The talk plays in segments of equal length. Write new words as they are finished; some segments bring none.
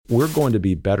we're going to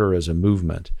be better as a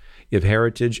movement if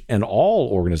Heritage and all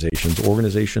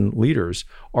organization leaders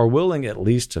are willing at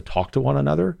least to talk to one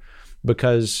another,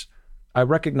 because I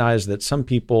recognize that some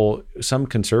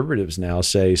conservatives now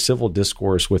say civil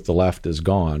discourse with the left is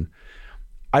gone.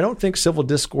 I don't think civil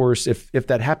discourse, if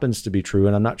that happens to be true,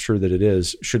 and I'm not sure that it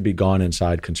is, should be gone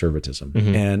inside conservatism.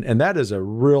 Mm-hmm. And that is a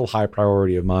real high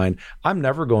priority of mine. I'm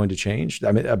never going to change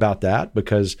about that,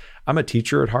 because I'm a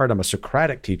teacher at heart. I'm a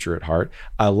Socratic teacher at heart.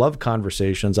 I love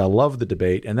conversations. I love the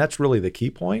debate. And that's really the key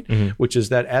point, which is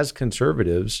that as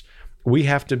conservatives, we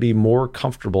have to be more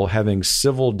comfortable having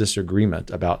civil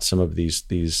disagreement about some of these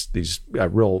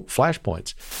real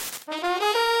flashpoints.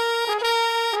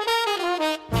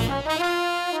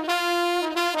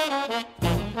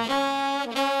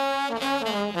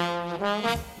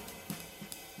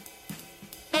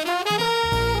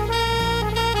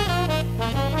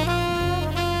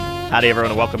 Howdy,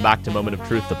 everyone, and welcome back to Moment of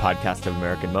Truth, the podcast of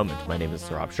American Moment. My name is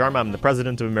Saurabh Sharma. I'm the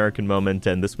president of American Moment,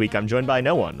 and this week I'm joined by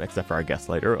no one, except for our guest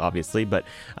later, obviously, but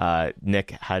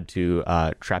Nick had to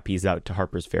trapeze out to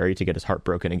Harper's Ferry to get his heart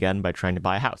broken again by trying to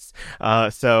buy a house.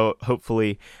 So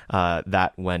hopefully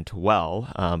that went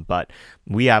well, but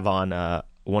we have on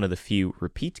one of the few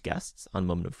repeat guests on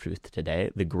Moment of Truth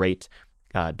today, the great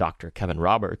Dr. Kevin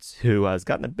Roberts, who has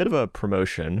gotten a bit of a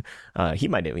promotion. He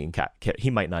might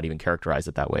not even characterize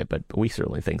it that way, but we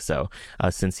certainly think so.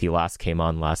 Since he last came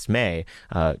on last May,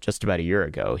 just about a year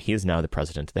ago, he is now the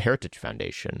president of the Heritage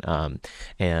Foundation.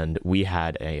 And we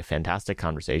had a fantastic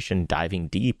conversation diving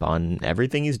deep on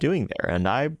everything he's doing there. And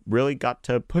I really got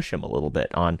to push him a little bit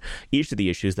on each of the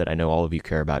issues that I know all of you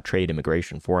care about: trade,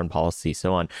 immigration, foreign policy,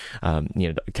 so on.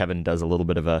 Kevin does a little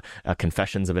bit of a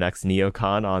confessions of an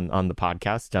ex-neocon on the podcast.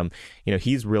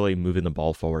 He's really moving the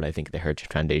ball forward, I think, at the Heritage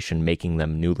Foundation, making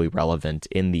them newly relevant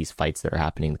in these fights that are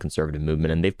happening in the conservative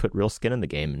movement. And they've put real skin in the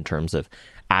game in terms of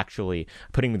actually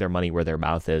putting their money where their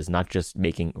mouth is, not just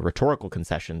making rhetorical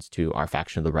concessions to our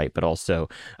faction of the right, but also,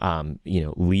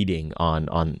 leading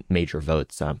on major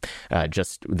votes.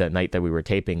 Just the night that we were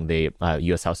taping the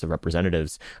U.S. House of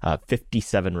Representatives,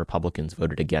 57 Republicans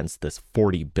voted against this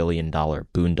 $40 billion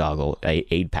boondoggle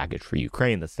aid package for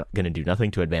Ukraine that's going to do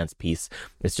nothing to advance peace.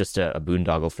 It's just a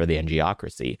boondoggle for the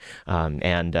NGOcracy.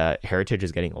 And Heritage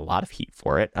is getting a lot of heat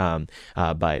for it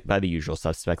by the usual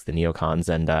suspects, the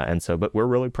neocons. But we're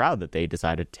really proud that they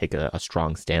decided to take a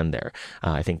strong stand there.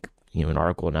 I think, an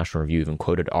article in National Review even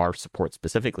quoted our support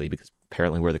specifically because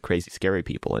apparently we're the crazy, scary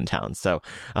people in town. So,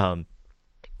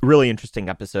 really interesting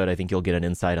episode. I think you'll get an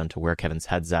insight onto where Kevin's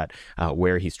head's at,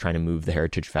 where he's trying to move the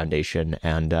Heritage Foundation.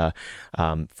 And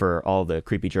for all the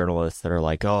creepy journalists that are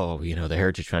like, the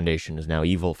Heritage Foundation is now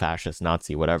evil, fascist,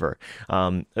 Nazi, whatever,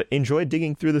 enjoy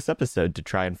digging through this episode to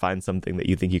try and find something that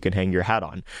you think you can hang your hat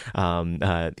on.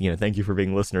 Thank you for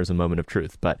being listeners of Moment of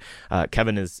Truth. But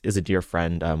Kevin is a dear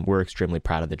friend. We're extremely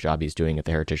proud of the job he's doing at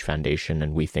the Heritage Foundation.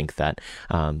 And we think that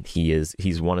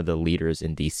he's one of the leaders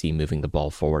in DC moving the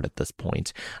ball forward at this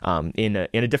point. In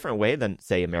a different way than,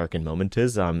 say, American Moment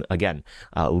is.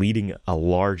 Leading a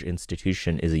large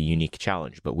institution is a unique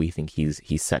challenge, but we think he's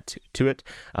set to it.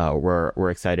 We're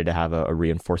excited to have a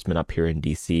reinforcement up here in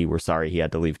D.C. We're sorry he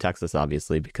had to leave Texas,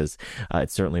 obviously, because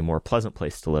it's certainly a more pleasant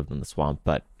place to live than the swamp,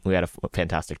 but we had a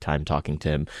fantastic time talking to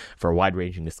him for a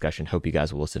wide-ranging discussion. Hope you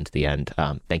guys will listen to the end.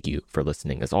 Thank you for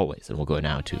listening, as always, and we'll go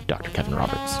now to Dr. Kevin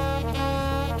Roberts.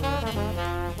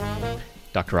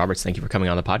 Dr. Roberts, thank you for coming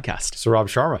on the podcast. Saurabh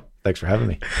Sharma, thanks for having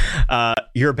me.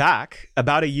 You're back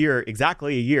about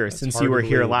exactly a year That's since you were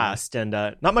here last, and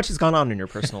not much has gone on in your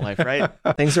personal life, right?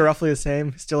 Things are roughly the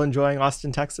same. Still enjoying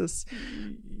Austin, Texas?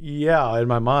 Yeah, in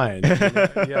my mind.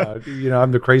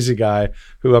 I'm the crazy guy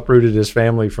who uprooted his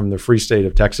family from the free state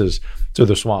of Texas to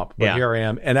the swamp. But here I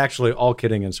am, and actually, all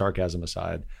kidding and sarcasm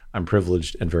aside, I'm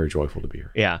privileged and very joyful to be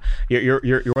here. Yeah,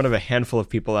 you're one of a handful of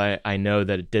people I know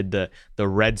that did the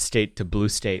red state to blue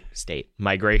state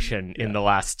migration in the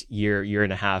last year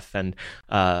and a half, and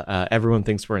everyone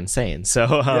thinks we're insane.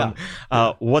 So,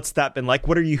 what's that been like?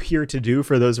 What are you here to do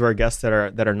for those of our guests that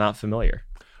are not familiar?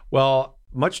 Well,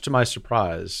 much to my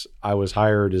surprise, I was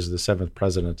hired as the 7th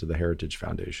president of the Heritage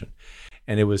Foundation,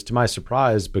 and it was to my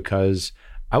surprise because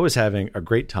I was having a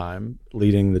great time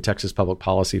leading the Texas Public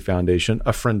Policy Foundation,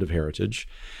 a friend of Heritage,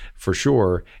 for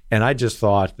sure. And I just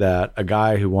thought that a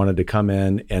guy who wanted to come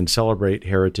in and celebrate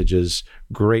Heritage's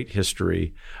great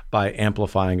history by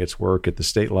amplifying its work at the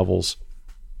state levels,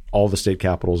 all the state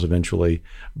capitals eventually,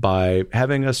 by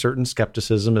having a certain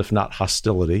skepticism, if not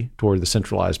hostility, toward the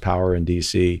centralized power in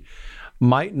D.C.,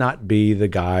 might not be the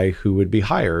guy who would be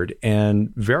hired.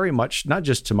 And very much, not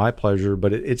just to my pleasure,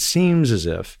 but it seems as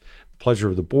if pleasure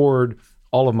of the board,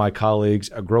 all of my colleagues,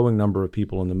 a growing number of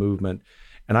people in the movement.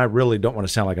 And I really don't want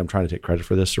to sound like I'm trying to take credit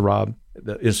for this, Sir Rob.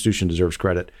 The institution deserves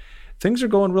credit. Things are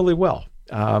going really well.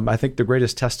 I think the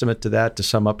greatest testament to that, to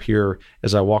sum up here,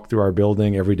 as I walk through our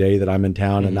building every day that I'm in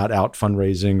town and not out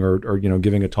fundraising or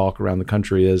giving a talk around the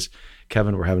country, is,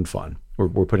 Kevin, we're having fun.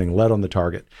 We're putting lead on the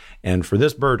target. And for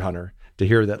this bird hunter to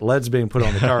hear that lead's being put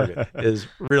on the target is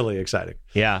really exciting.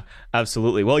 Yeah,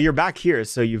 absolutely. Well, you're back here,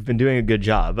 so you've been doing a good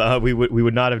job. We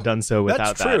would not have done so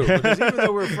without that. That's true, because even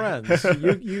though we're friends,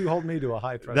 you hold me to a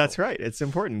high threshold. That's right. It's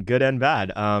important, good and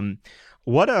bad.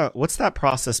 What's that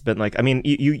process been like? I mean,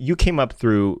 you came up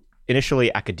through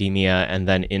initially academia and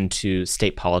then into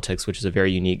state politics, which is a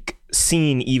very unique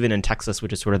scene, even in Texas,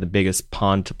 which is sort of the biggest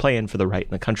pond to play in for the right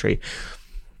in the country.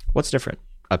 What's different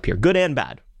up here, good and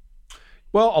bad?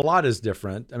 Well, a lot is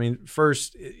different. I mean,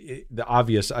 first, the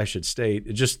obvious, I should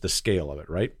state, just the scale of it,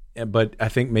 right? But I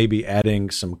think maybe adding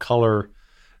some color,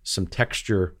 some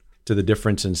texture to the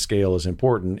difference in scale is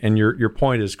important. And your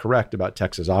point is correct about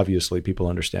Texas. Obviously, people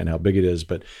understand how big it is.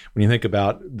 But when you think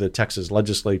about the Texas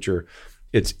legislature,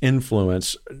 its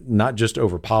influence, not just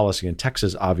over policy in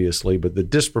Texas, obviously, but the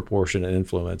disproportionate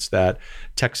influence that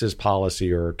Texas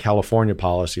policy or California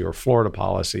policy or Florida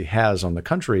policy has on the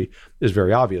country is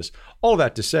very obvious. All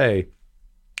that to say,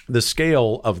 the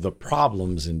scale of the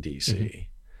problems in D.C.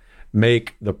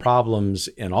 make the problems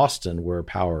in Austin, where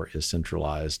power is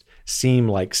centralized, seem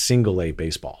like single A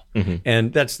baseball.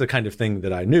 And that's the kind of thing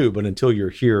that I knew, but until you're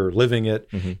here living it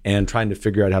and trying to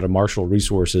figure out how to marshal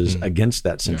resources against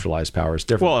that centralized power is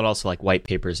different. Well, and also like white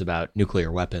papers about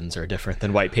nuclear weapons are different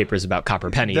than white papers about copper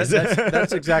pennies.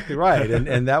 That's exactly right.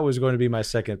 And that was going to be my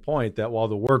second point, that while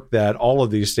the work that all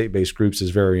of these state-based groups is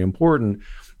very important,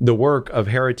 the work of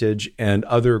Heritage and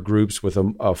other groups with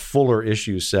a fuller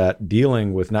issue set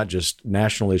dealing with not just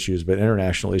national issues, but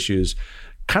international issues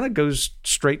kind of goes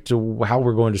straight to how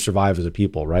we're going to survive as a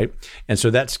people, right? And so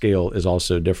that scale is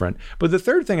also different. But the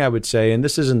third thing I would say, and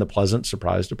this is in the pleasant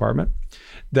surprise department,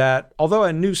 that although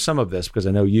I knew some of this because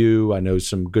I know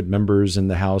some good members in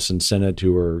the House and Senate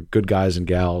who are good guys and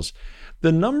gals,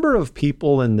 the number of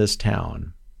people in this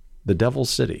town, the Devil's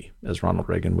City, as Ronald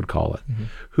Reagan would call it,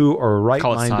 who are right-minded.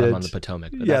 Call it Sodom on the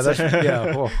Potomac.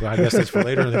 Yeah, well, I guess that's for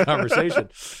later in the conversation.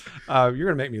 You're going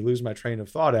to make me lose my train of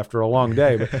thought after a long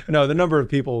day. But no, the number of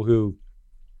people who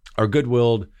are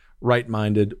good-willed,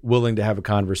 right-minded, willing to have a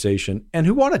conversation, and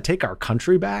who want to take our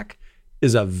country back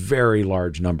is a very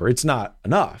large number. It's not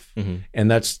enough.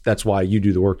 And that's why you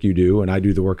do the work you do, and I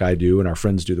do the work I do, and our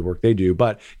friends do the work they do.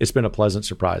 But it's been a pleasant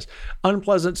surprise.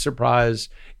 Unpleasant surprise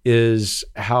is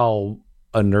how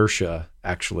inertia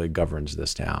actually governs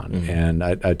this town. And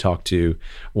I talked to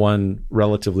one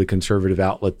relatively conservative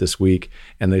outlet this week,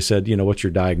 and they said, what's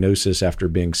your diagnosis after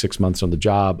being 6 months on the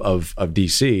job of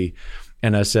DC?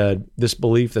 And I said, this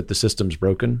belief that the system's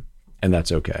broken, and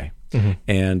that's okay.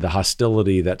 And the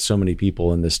hostility that so many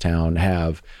people in this town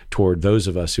have toward those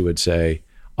of us who would say,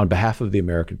 on behalf of the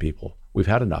American people, we've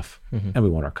had enough and we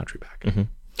want our country back.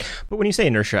 But when you say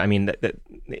inertia, I mean, that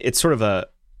it's sort of a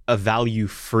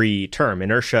value-free term.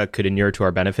 Inertia could inure to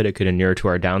our benefit. It could inure to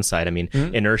our downside. I mean,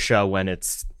 inertia when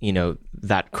it's,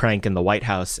 that crank in the White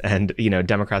House and,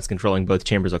 Democrats controlling both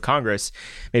chambers of Congress,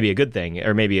 maybe a good thing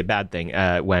or maybe a bad thing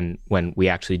when we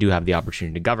actually do have the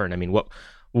opportunity to govern. I mean,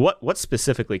 what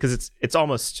specifically, because it's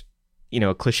almost,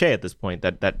 a cliche at this point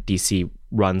that DC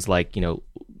runs like,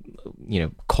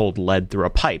 cold lead through a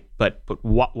pipe, but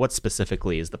what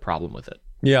specifically is the problem with it?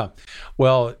 Yeah.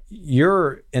 Well,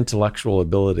 your intellectual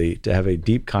ability to have a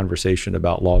deep conversation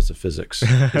about laws of physics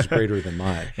is greater than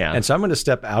mine. And so I'm going to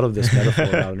step out of this metaphor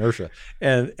about inertia.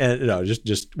 And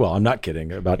well, I'm not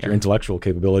kidding about your intellectual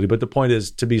capability, but the point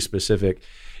is, to be specific,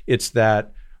 it's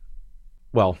that,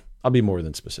 well, I'll be more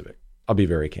than specific. I'll be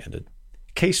very candid.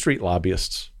 K Street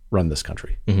lobbyists run this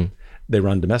country. They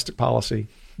run domestic policy.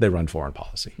 They run foreign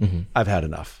policy. I've had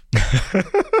enough.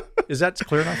 Is that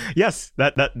clear enough? Yes,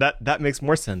 that makes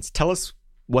more sense. Tell us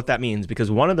what that means,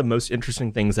 because one of the most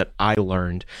interesting things that I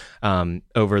learned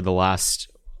over the last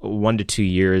 1 to 2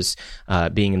 years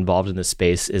being involved in this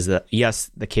space is that,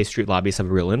 yes, the K Street lobbyists have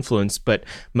a real influence, but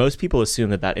most people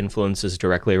assume that influence is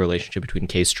directly a relationship between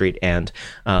K Street and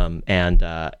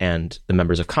the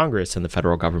members of Congress and the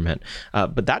federal government.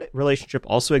 But that relationship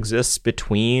also exists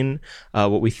between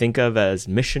what we think of as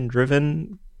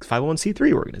mission-driven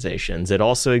 501c3 organizations. It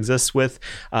also exists with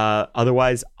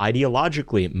otherwise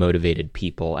ideologically motivated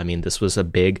people. I mean, this was a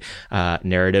big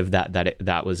narrative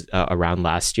that was around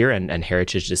last year, and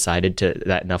Heritage decided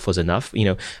that enough was enough.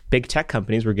 Big tech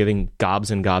companies were giving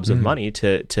gobs and gobs of money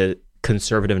to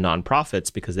conservative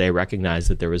nonprofits because they recognized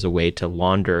that there was a way to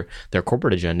launder their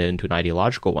corporate agenda into an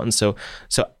ideological one. So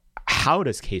how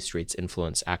does K Street's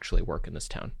influence actually work in this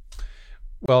town?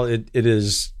 Well,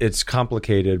 it's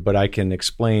complicated, but I can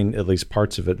explain at least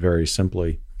parts of it very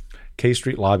simply. K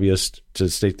Street lobbyists, to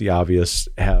state the obvious,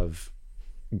 have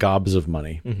gobs of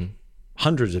money,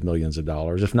 hundreds of millions of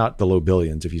dollars, if not the low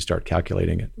billions, if you start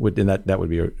calculating it. And that would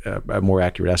be a more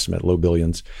accurate estimate, low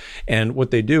billions. And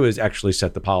what they do is actually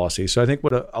set the policy. So I think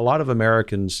what a lot of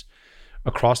Americans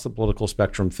across the political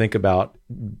spectrum think about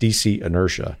DC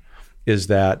inertia is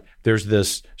that there's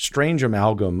this strange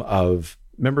amalgam of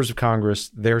members of Congress,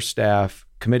 their staff,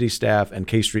 committee staff, and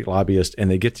K Street lobbyists, and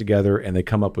they get together and they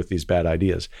come up with these bad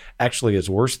ideas. Actually, it's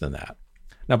worse than that.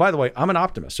 Now, by the way, I'm an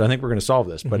optimist, so I think we're going to solve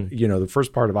this. But the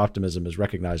first part of optimism is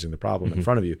recognizing the problem in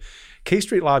front of you. K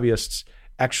Street lobbyists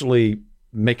actually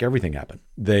make everything happen.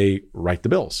 They write the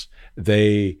bills.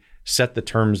 They set the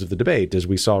terms of the debate, as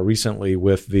we saw recently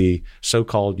with the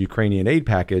so-called Ukrainian aid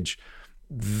package.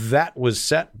 That was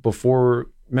set before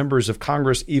members of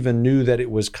Congress even knew that it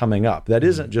was coming up. That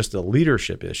isn't just a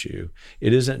leadership issue.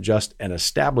 It isn't just an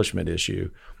establishment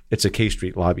issue. It's a K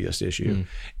Street lobbyist issue.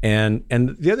 And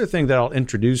the other thing that I'll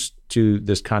introduce to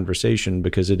this conversation,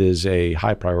 because it is a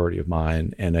high priority of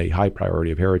mine and a high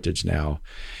priority of Heritage now,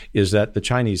 is that the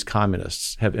Chinese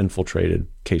communists have infiltrated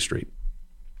K Street.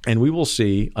 And we will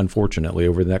see, unfortunately,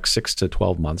 over the next 6 to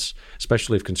 12 months,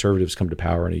 especially if conservatives come to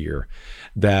power in a year,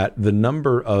 that the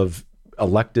number of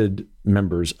elected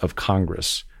members of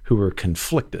Congress who are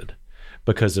conflicted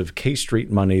because of K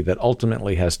Street money that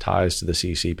ultimately has ties to the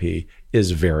CCP is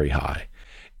very high.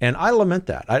 And I lament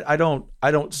that. I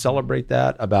don't celebrate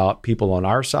that about people on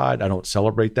our side. I don't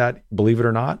celebrate that, believe it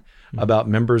or not, about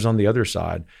members on the other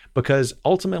side, because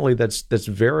ultimately that's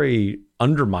very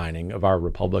undermining of our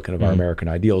republic and of our American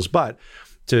ideals. But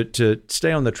to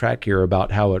stay on the track here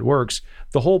about how it works,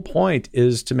 the whole point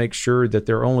is to make sure that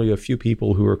there are only a few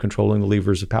people who are controlling the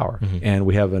levers of power. And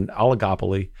we have an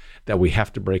oligopoly that we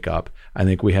have to break up. I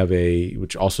think we have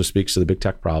which also speaks to the big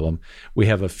tech problem. We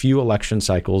have a few election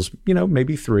cycles,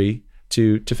 maybe 3,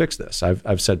 to fix this.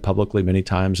 I've said publicly many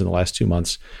times in the last 2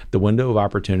 months, the window of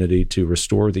opportunity to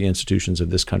restore the institutions of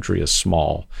this country is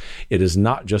small. It is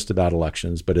not just about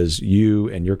elections, but as you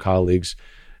and your colleagues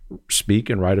speak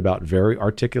and write about very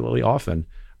articulately often,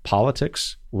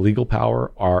 politics, legal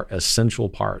power are essential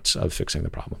parts of fixing the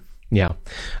problem. Yeah.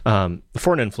 The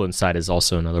foreign influence side is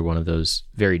also another one of those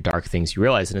very dark things you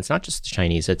realize. And it's not just the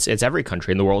Chinese, it's every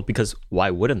country in the world, because why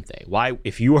wouldn't they? Why,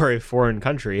 if you are a foreign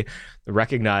country,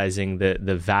 recognizing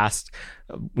the vast,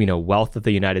 wealth that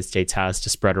the United States has to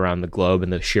spread around the globe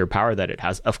and the sheer power that it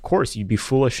has, of course, you'd be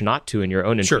foolish not to, in your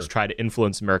own interest, try to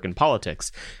influence American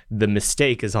politics. The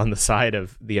mistake is on the side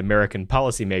of the American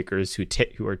policymakers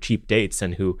who are cheap dates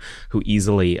and who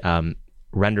easily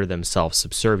render themselves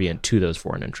subservient to those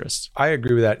foreign interests. I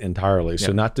agree with that entirely.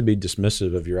 So not to be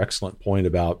dismissive of your excellent point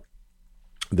about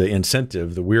the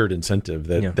incentive, the weird incentive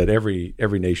that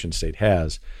every nation state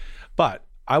has, but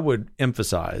I would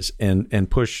emphasize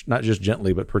and push not just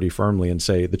gently but pretty firmly and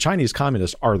say the Chinese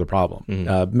communists are the problem.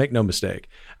 Make no mistake.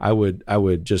 I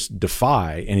would just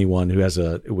defy anyone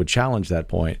who would challenge that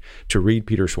point to read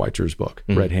Peter Schweitzer's book,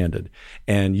 Red Handed,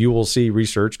 and you will see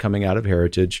research coming out of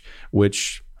Heritage,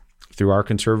 which through our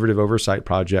conservative oversight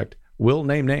project will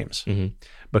name names.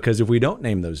 Because if we don't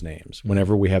name those names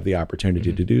whenever we have the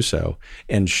opportunity to do so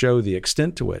and show the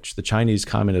extent to which the Chinese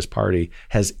Communist Party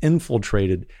has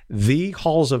infiltrated the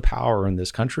halls of power in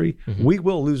this country, we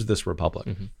will lose this republic.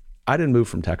 I didn't move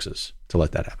from Texas to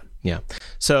let that happen. Yeah.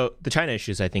 So the China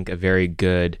issue is, I think, a very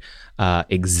good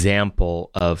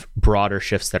example of broader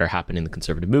shifts that are happening in the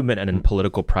conservative movement and in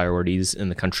political priorities in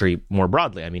the country more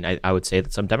broadly. I mean, I would say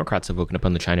that some Democrats have woken up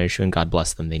on the China issue, and God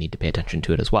bless them, they need to pay attention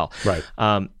to it as well.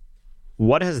 Right.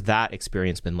 What has that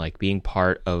experience been like, being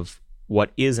part of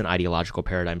what is an ideological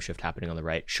paradigm shift happening on the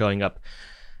right, showing up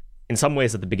in some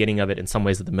ways at the beginning of it, in some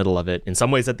ways at the middle of it, in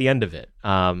some ways at the end of it?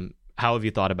 How have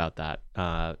you thought about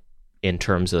that in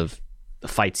terms of the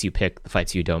fights you pick, the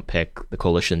fights you don't pick, the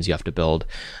coalitions you have to build,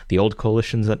 the old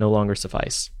coalitions that no longer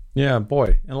suffice? Yeah,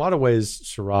 boy. In a lot of ways,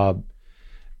 Saurabh,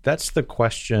 that's the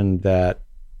question that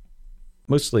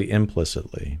mostly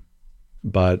implicitly,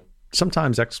 but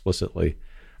sometimes explicitly,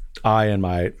 I and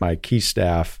my key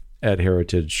staff at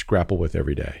Heritage grapple with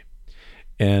every day.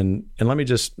 And let me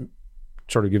just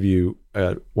sort of give you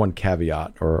one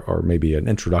caveat or maybe an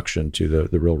introduction to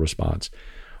the real response.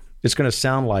 It's going to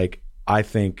sound like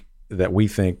we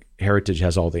think Heritage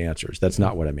has all the answers. That's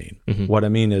not what I mean. What I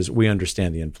mean is we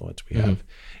understand the influence we have.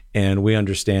 And we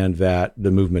understand that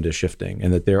the movement is shifting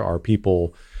and that there are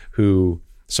people who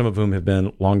some of whom have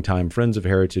been longtime friends of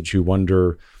heritage who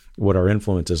wonder what our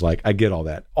influence is like. I get all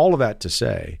that. All of that to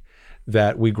say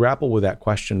that we grapple with that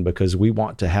question because we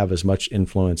want to have as much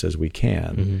influence as we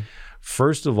can.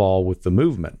 First of all, with the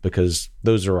movement, because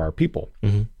those are our people.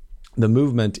 The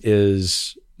movement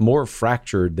is more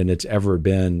fractured than it's ever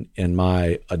been in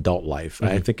my adult life.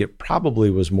 I think it probably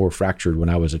was more fractured when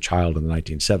I was a child in the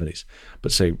 1970s,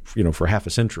 but say, for half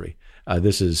a century,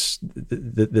 this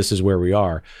is where we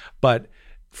are. But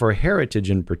for heritage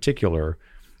in particular,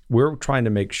 we're trying to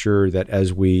make sure that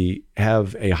as we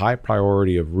have a high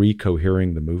priority of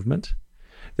recohering the movement,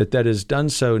 that is done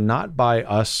so not by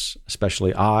us,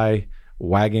 especially I,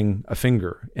 wagging a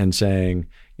finger and saying,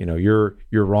 you're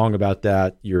wrong about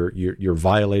that. You're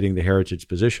violating the heritage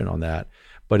position on that,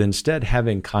 but instead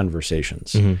having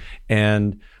conversations.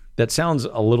 And that sounds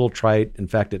a little trite. In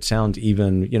fact, it sounds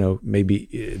even,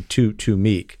 maybe too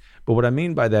meek. But what I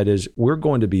mean by that is we're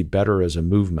going to be better as a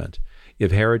movement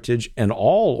if heritage and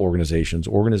all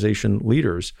organization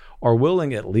leaders are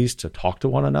willing at least to talk to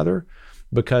one another,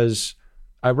 because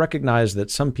I recognize that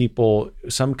some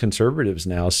conservatives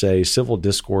now say civil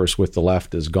discourse with the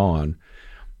left is gone.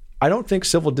 I don't think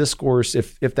civil discourse,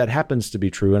 if that happens to be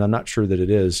true, and I'm not sure that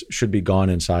it is, should be gone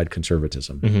inside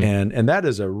conservatism. And that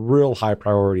is a real high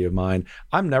priority of mine.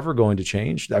 I'm never going to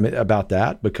change about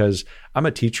that because I'm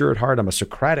a teacher at heart. I'm a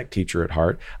Socratic teacher at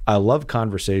heart. I love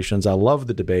conversations. I love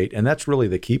the debate. And that's really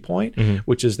the key point,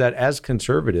 which is that as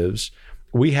conservatives,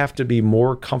 we have to be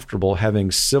more comfortable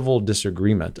having civil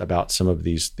disagreement about some of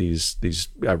these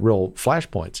real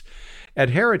flashpoints. At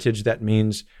Heritage, that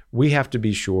means we have to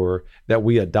be sure that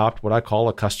we adopt what I call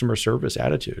a customer service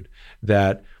attitude,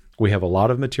 that we have a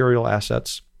lot of material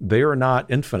assets. They are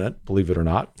not infinite, believe it or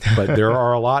not, but there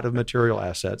are a lot of material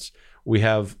assets. We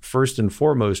have, first and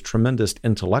foremost, tremendous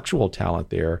intellectual talent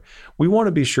there. We want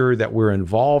to be sure that we're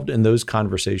involved in those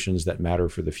conversations that matter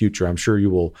for the future. I'm sure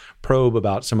you will probe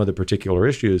about some of the particular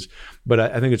issues, but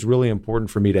I think it's really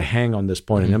important for me to hang on this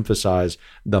point and emphasize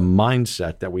the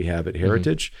mindset that we have at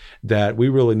Heritage, that we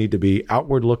really need to be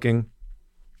outward looking,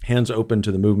 hands open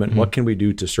to the movement. What can we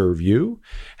do to serve you?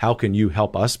 How can you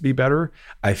help us be better?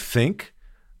 I think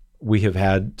we have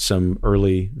had some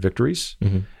early victories.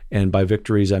 And by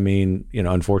victories, I mean,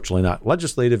 unfortunately not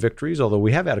legislative victories, although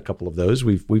we have had a couple of those.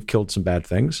 We've killed some bad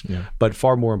things, but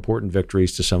far more important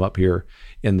victories to sum up here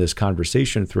in this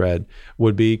conversation thread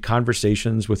would be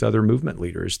conversations with other movement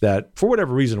leaders that, for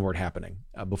whatever reason, weren't happening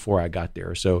before I got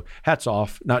there. So hats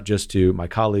off, not just to my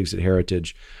colleagues at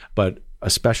Heritage, but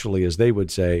especially, as they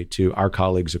would say, to our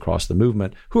colleagues across the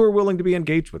movement who are willing to be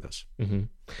engaged with us.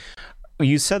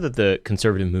 You said that the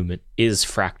conservative movement is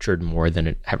fractured more than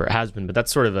it ever has been, but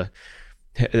that's sort of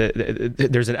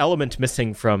there's an element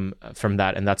missing from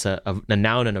that, and that's a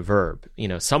noun and a verb.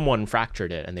 Someone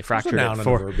fractured it, and they fractured it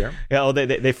for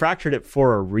they fractured it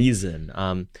for a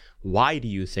reason. Why do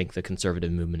you think the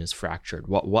conservative movement is fractured?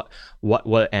 What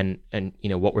and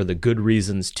what were the good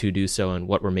reasons to do so, and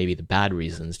what were maybe the bad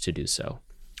reasons to do so?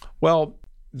 Well,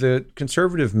 the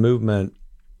conservative movement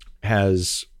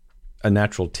has a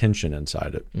natural tension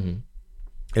inside it.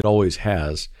 It always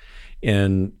has.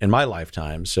 In my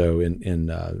lifetime, so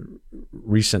in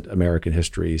recent American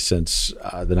history since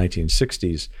the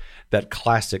 1960s, that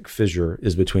classic fissure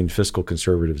is between fiscal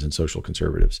conservatives and social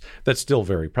conservatives. That's still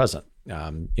very present.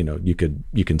 You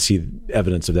can see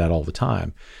evidence of that all the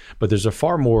time, but there's a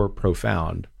far more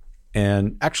profound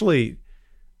and actually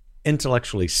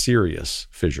intellectually serious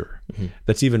fissure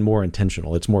that's even more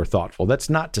intentional. It's more thoughtful. That's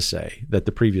not to say that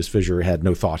the previous fissure had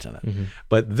no thought in it,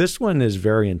 but this one is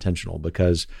very intentional,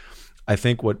 because I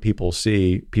think what people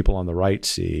on the right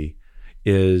see,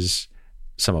 is,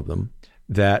 some of them,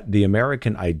 that the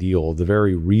American ideal, the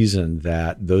very reason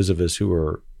that those of us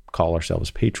who call ourselves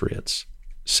patriots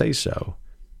say so,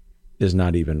 is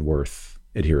not even worth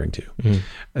adhering to.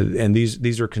 And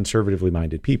these are conservatively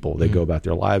minded people. They go about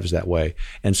their lives that way.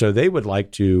 And so they would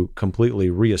like to completely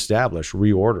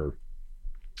reorder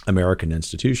American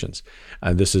institutions.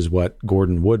 This is what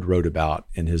Gordon Wood wrote about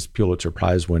in his Pulitzer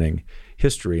Prize winning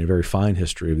history, and very fine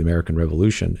history of the American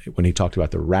Revolution, when he talked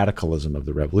about the radicalism of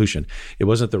the revolution. It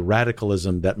wasn't the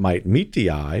radicalism that might meet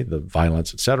the eye, the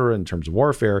violence, et cetera, in terms of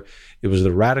warfare. It was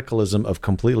the radicalism of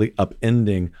completely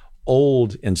upending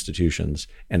old institutions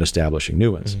and establishing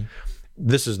new ones.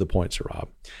 This is the point, Sir Rob.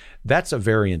 That's a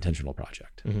very intentional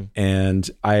project. And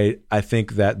I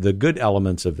think that the good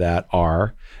elements of that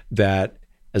are that,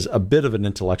 as a bit of an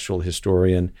intellectual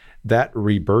historian, that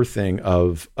rebirthing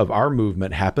of our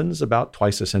movement happens about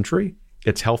twice a century.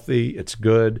 It's healthy, it's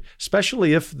good,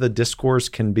 especially if the discourse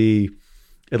can be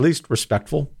at least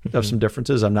respectful of some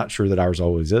differences. I'm not sure that ours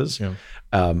always is.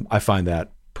 I find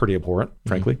that pretty abhorrent,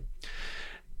 frankly.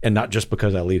 And not just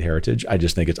because I lead Heritage, I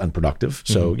just think it's unproductive.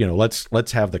 So,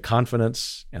 let's have the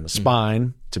confidence and the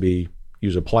spine, to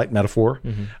use a polite metaphor,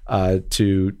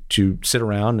 to sit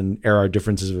around and air our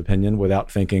differences of opinion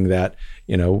without thinking that,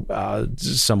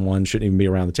 someone shouldn't even be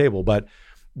around the table. But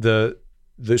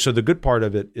so the good part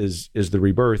of it is the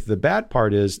rebirth. The bad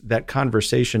part is that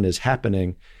conversation is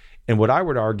happening in what I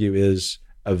would argue is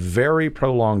a very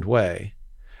prolonged way,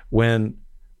 when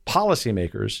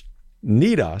policymakers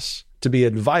need us to be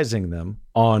advising them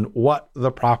on what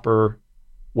the proper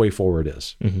way forward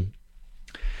is.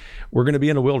 We're going to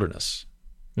be in a wilderness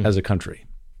as a country,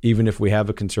 even if we have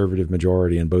a conservative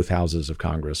majority in both houses of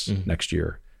Congress next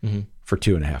year for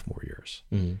 2.5 more years.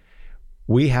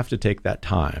 We have to take that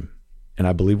time, and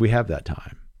I believe we have that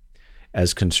time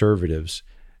as conservatives,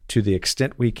 to the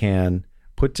extent we can,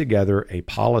 put together a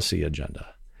policy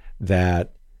agenda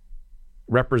that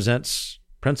represents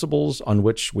principles on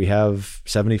which we have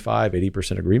 75,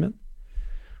 80% agreement.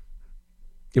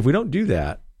 If we don't do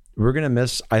that, we're going to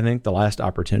miss, I think, the last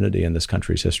opportunity in this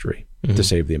country's history to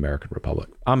save the American Republic.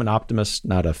 I'm an optimist,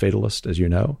 not a fatalist, as you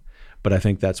know, but I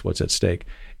think that's what's at stake.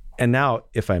 And now,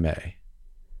 if I may,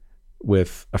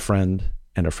 with a friend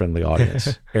and a friendly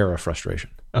audience, air of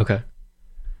frustration. Okay.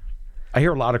 I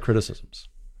hear a lot of criticisms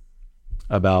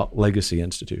about legacy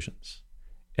institutions.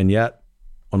 And yet,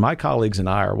 when my colleagues and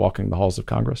I are walking the halls of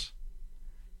Congress,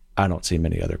 I don't see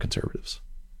many other conservatives.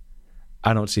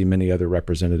 I don't see many other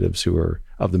representatives who are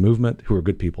of the movement, who are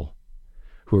good people,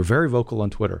 who are very vocal on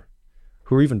Twitter,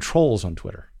 who are even trolls on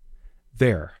Twitter.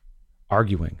 They're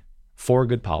arguing for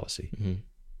good policy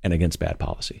and against bad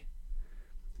policy.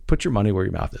 Put your money where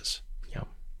your mouth is. Yeah.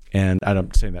 And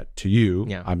I'm saying that to you.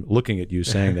 Yeah. I'm looking at you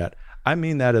saying that. I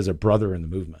mean that as a brother in the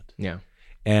movement. Yeah.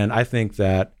 And I think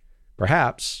that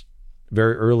perhaps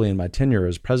very early in my tenure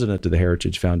as president of the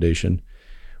Heritage Foundation,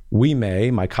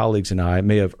 my colleagues and I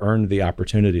may have earned the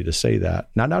opportunity to say that,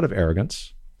 not out of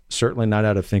arrogance, certainly not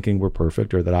out of thinking we're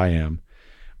perfect or that I am,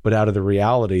 but out of the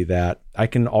reality that I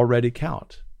can already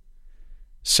count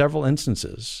several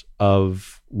instances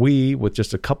of we, with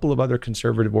just a couple of other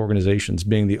conservative organizations,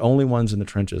 being the only ones in the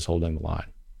trenches holding the line.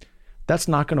 That's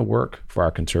not going to work for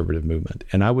our conservative movement.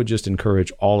 And I would just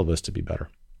encourage all of us to be better.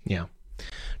 Yeah.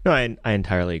 No, I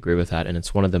entirely agree with that. And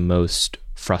it's one of the most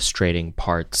frustrating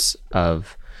parts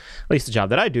of at least the job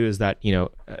that I do, is that,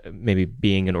 maybe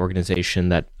being an organization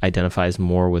that identifies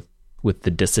more with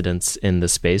the dissidents in the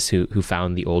space who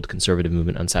found the old conservative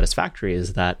movement unsatisfactory,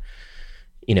 is that,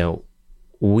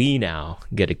 we now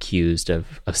get accused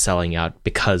of selling out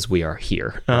because we are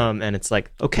here. And it's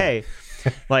like, okay,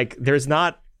 like there's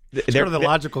not, sort of the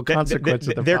logical consequence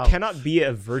of the there problem. cannot be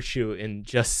a virtue in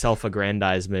just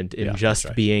self-aggrandizement, in just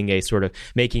right. being a sort of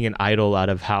making an idol out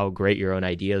of how great your own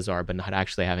ideas are, but not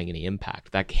actually having any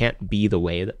impact. That can't be the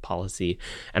way that policy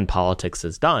and politics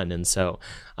is done. And so,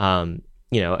 again,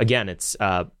 it's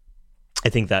I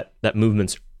think that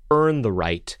movements earn the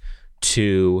right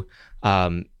to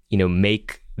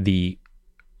make the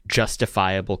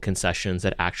justifiable concessions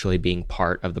that actually being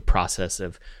part of the process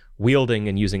of wielding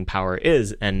and using power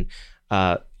is. And,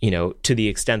 to the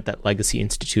extent that legacy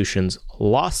institutions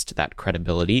lost that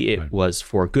credibility, it was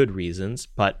for good reasons,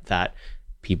 but that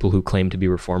people who claim to be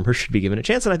reformers should be given a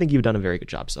chance. And I think you've done a very good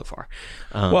job so far.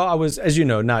 Well, I was, as you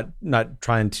know, not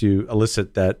trying to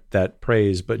elicit that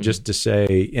praise, but just to say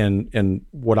in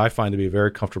what I find to be a very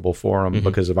comfortable forum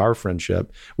because of our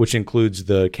friendship, which includes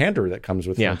the candor that comes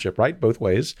with friendship, right? Both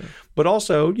ways. But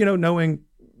also, knowing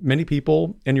many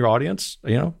people in your audience,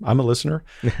 I'm a listener,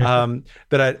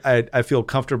 that I feel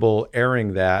comfortable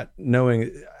airing that,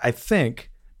 knowing, I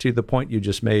think, to the point you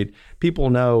just made, people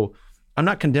know I'm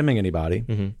not condemning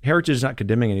anybody. Heritage is not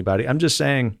condemning anybody. I'm just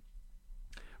saying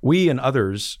we and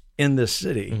others in this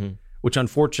city, which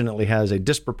unfortunately has a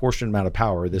disproportionate amount of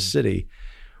power, this city,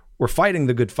 we're fighting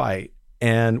the good fight.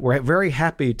 And we're very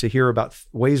happy to hear about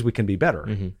ways we can be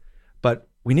better. But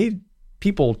we need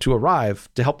people to arrive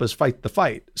to help us fight the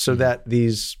fight so that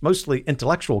these mostly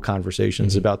intellectual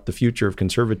conversations about the future of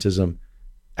conservatism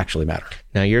actually matter.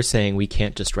 Now you're saying we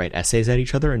can't just write essays at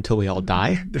each other until we all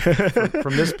die?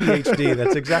 From this PhD,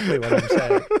 that's exactly what I'm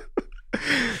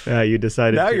saying. You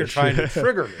decided. Now you're trying to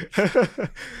trigger me.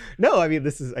 No, I mean,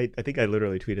 this is, I think I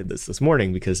literally tweeted this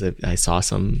morning because I saw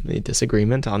some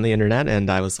disagreement on the internet, and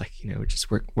I was like,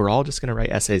 we're all just going to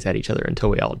write essays at each other until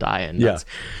we all die. And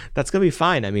that's going to be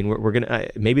fine. I mean, we're going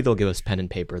to, maybe they'll give us pen and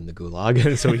paper in the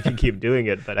gulag so we can keep doing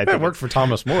it. But I think it worked for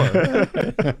Thomas More.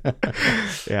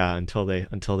 Yeah, until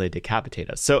they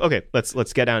decapitate us. So, okay,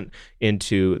 let's get down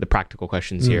into the practical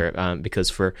questions here,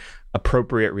 because for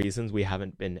appropriate reasons, we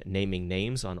haven't been naming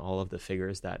names on all of the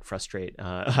figures that frustrate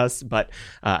us, but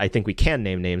I think we can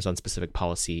name names on specific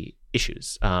policy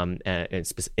issues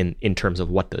in terms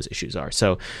of what those issues are.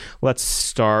 So let's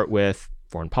start with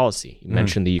foreign policy. You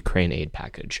mentioned the Ukraine aid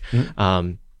package.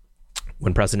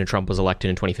 When President Trump was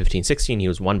elected in 2015-16, he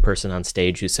was one person on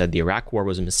stage who said the Iraq war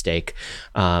was a mistake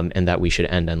and that we should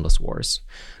end endless wars.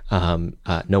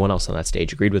 No one else on that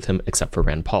stage agreed with him except for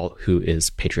Rand Paul, who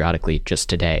is patriotically just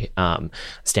today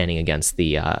standing against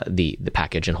the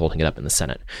package and holding it up in the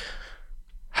Senate.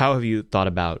 How have you thought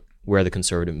about where the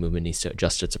conservative movement needs to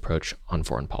adjust its approach on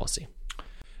foreign policy?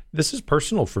 This is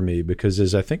personal for me because,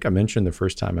 as I think I mentioned the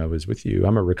first time I was with you,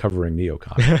 I'm a recovering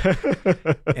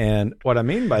neocon. And what I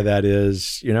mean by that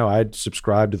is, I'd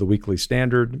subscribed to the Weekly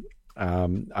Standard.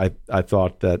 I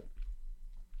thought that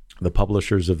the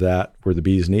publishers of that were the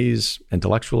bee's knees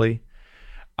intellectually.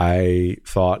 I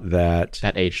thought that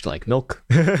aged like milk.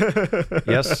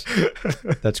 Yes,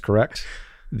 that's correct.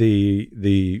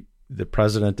 The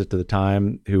president at the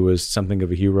time, who was something of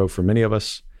a hero for many of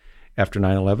us after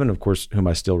 9/11, of course, whom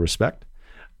I still respect,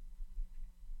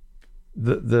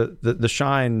 the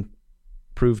shine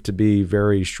proved to be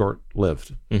very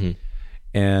short-lived.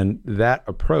 And that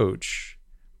approach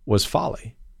was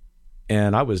folly.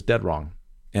 And I was dead wrong.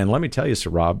 And let me tell you, Sir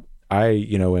Rob,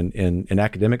 in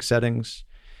academic settings,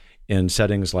 in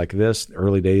settings like this,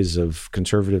 early days of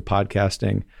conservative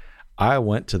podcasting, I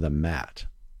went to the mat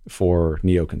for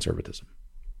neoconservatism.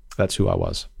 That's who I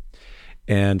was.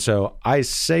 And so I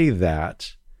say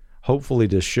that hopefully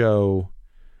to show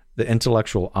the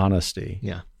intellectual honesty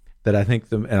that I think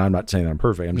and I'm not saying that I'm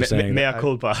perfect. I'm just saying mea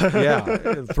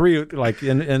culpa. Three, like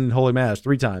in Holy Mass,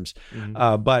 3 times.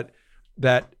 But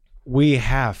that we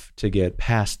have to get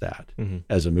past that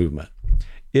as a movement.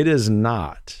 It is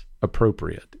not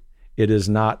appropriate. It is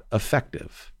not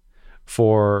effective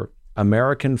for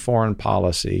American foreign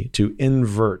policy to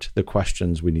invert the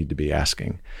questions we need to be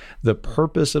asking. The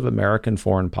purpose of American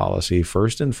foreign policy,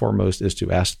 first and foremost, is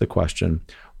to ask the question,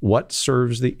 what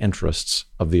serves the interests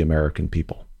of the American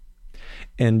people?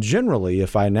 And generally,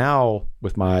 if I now,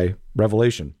 with my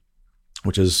revelation,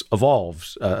 which has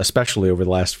evolved, especially over the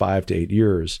last 5 to 8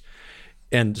 years,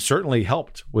 and certainly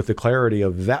helped with the clarity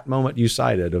of that moment you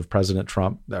cited of President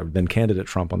Trump, then candidate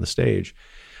Trump on the stage,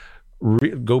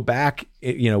 go back,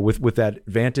 with that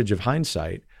vantage of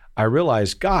hindsight, I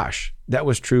realized, gosh, that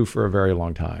was true for a very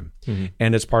long time.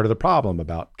 And it's part of the problem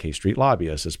about K Street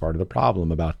lobbyists. It's part of the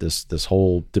problem about this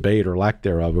whole debate or lack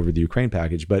thereof over the Ukraine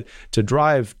package. But to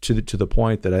drive to the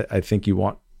point that I think you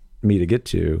want me to get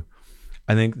to,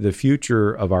 I think the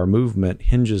future of our movement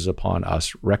hinges upon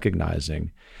us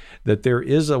recognizing that there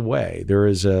is a way, there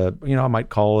is I might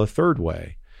call a third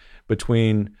way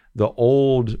between the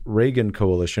old Reagan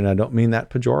coalition. I don't mean that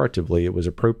pejoratively. It was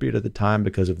appropriate at the time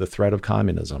because of the threat of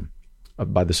communism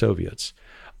by the Soviets,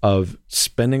 of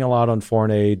spending a lot on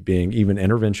foreign aid, being even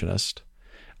interventionist.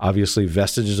 Obviously,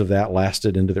 vestiges of that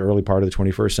lasted into the early part of the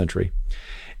 21st century.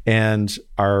 And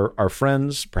our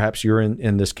friends, perhaps you're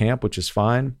in this camp, which is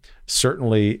fine,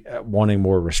 certainly wanting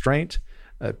more restraint,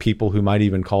 people who might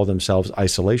even call themselves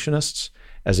isolationists.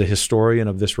 As a historian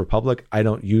of this republic, I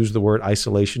don't use the word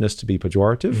isolationist to be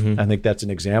pejorative. I think that's an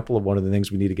example of one of the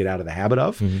things we need to get out of the habit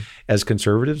of as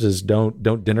conservatives, is don't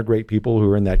denigrate people who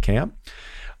are in that camp.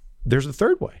 There's a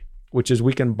third way, which is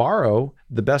we can borrow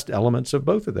the best elements of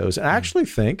both of those. And I actually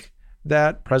think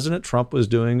that President Trump was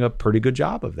doing a pretty good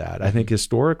job of that. I think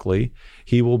historically,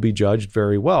 he will be judged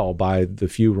very well by the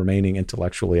few remaining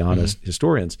intellectually honest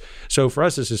historians. So for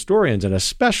us as historians, and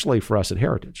especially for us at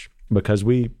Heritage, because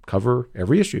we cover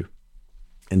every issue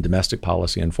in domestic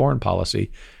policy and foreign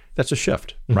policy, that's a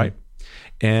shift, right?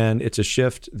 And it's a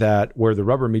shift that where the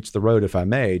rubber meets the road, if I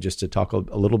may, just to talk a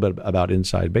little bit about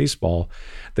inside baseball,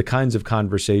 the kinds of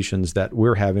conversations that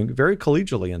we're having very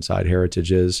collegially inside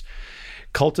Heritage is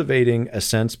cultivating a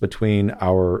sense between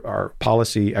our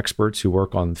policy experts who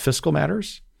work on fiscal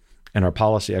matters and our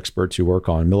policy experts who work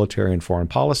on military and foreign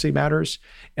policy matters.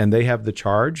 And they have the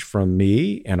charge from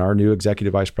me and our new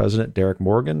executive vice president, Derek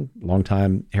Morgan,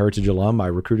 longtime Heritage alum I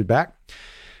recruited back,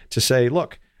 to say,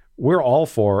 look, we're all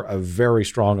for a very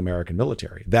strong American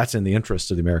military. That's in the interests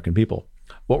of the American people.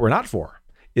 What we're not for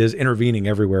is intervening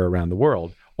everywhere around the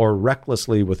world, or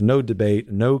recklessly, with no debate,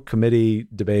 no committee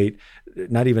debate,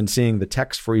 not even seeing the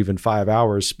text for even 5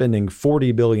 hours, spending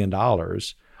 $40 billion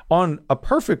on a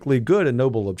perfectly good and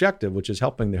noble objective, which is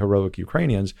helping the heroic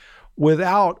Ukrainians,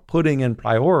 without putting in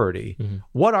priority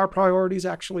what our priorities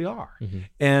actually are.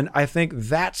 And I think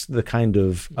that's the kind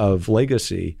of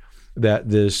legacy that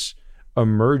this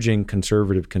emerging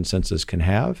conservative consensus can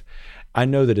have. I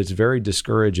know that it's very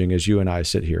discouraging as you and I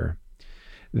sit here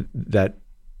that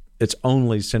it's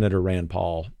only Senator Rand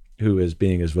Paul who is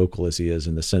being as vocal as he is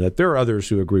in the Senate. There are others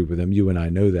who agree with him. You and I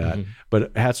know that,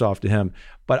 but hats off to him.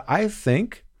 But I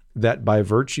think that by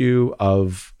virtue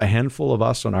of a handful of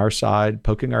us on our side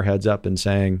poking our heads up and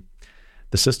saying,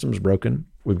 the system's broken,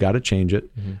 we've got to change it.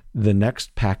 The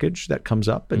next package that comes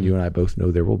up, and you and I both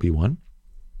know there will be one,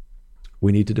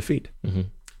 we need to defeat,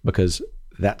 because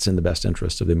that's in the best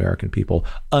interest of the American people,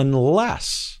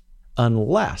 unless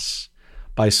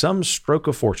by some stroke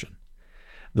of fortune,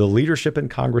 the leadership in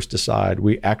Congress decide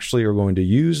we actually are going to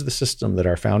use the system that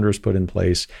our founders put in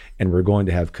place, and we're going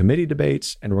to have committee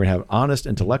debates, and we're going to have honest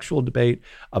intellectual debate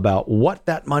about what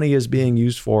that money is being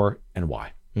used for and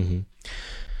why.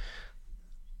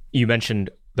 You mentioned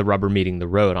the rubber meeting the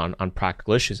road on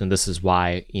practical issues, and this is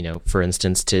why, for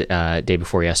instance, day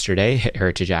before yesterday,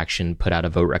 Heritage Action put out a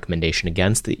vote recommendation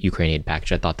against the Ukraine aid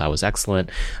package. I thought that was excellent.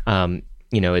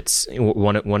 It's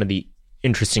one of the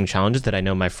interesting challenges that I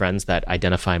know my friends that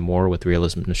identify more with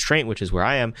realism and restraint, which is where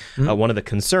I am. One of the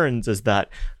concerns is that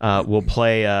we'll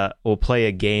play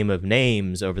a game of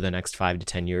names over the next 5 to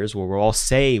 10 years where we'll all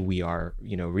say we are,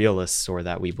 realists, or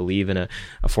that we believe in a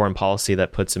foreign policy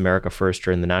that puts America first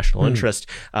or in the national interest,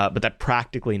 but that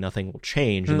practically nothing will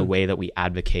change in the way that we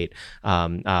advocate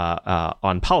on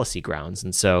policy grounds.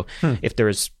 And so if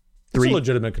there's It's a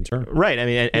legitimate concern. Right. I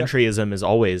mean, entryism is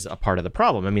always a part of the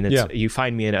problem. I mean, you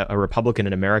find me a Republican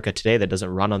in America today that doesn't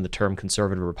run on the term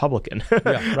conservative Republican.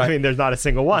 I mean, there's not a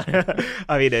single one.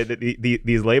 I mean,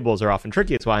 these labels are often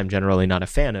tricky. It's why I'm generally not a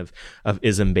fan of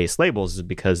ism-based labels, is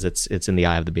because it's in the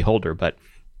eye of the beholder. But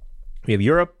you have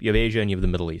Europe, you have Asia, and you have the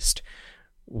Middle East.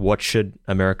 What should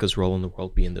America's role in the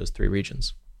world be in those three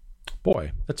regions?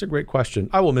 Boy, that's a great question.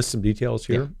 I will miss some details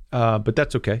here, but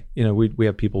that's okay. We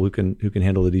have people who can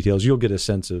handle the details. You'll get a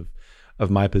sense of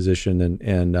my position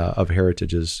and of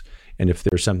Heritage's, and if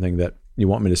there's something that you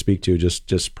want me to speak to,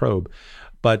 just probe.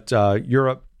 But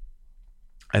Europe,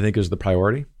 I think, is the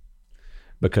priority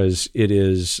because it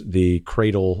is the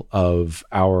cradle of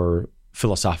our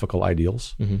philosophical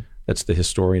ideals. That's the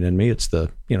historian in me. It's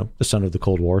the son of the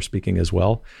Cold War speaking as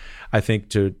well. I think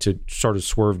to sort of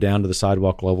swerve down to the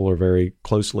sidewalk level or very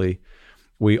closely,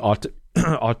 we ought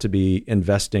to be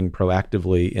investing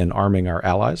proactively in arming our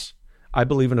allies. I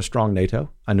believe in a strong NATO.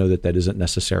 I know that isn't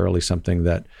necessarily something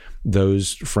that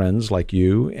those friends like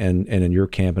you and in your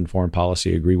camp in foreign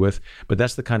policy agree with, but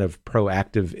that's the kind of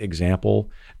proactive example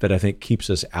that I think keeps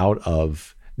us out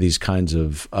of these kinds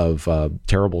of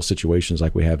terrible situations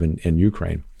like we have in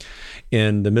Ukraine.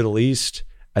 In the Middle East,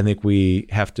 I think we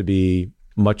have to be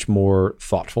much more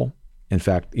thoughtful, in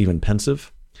fact, even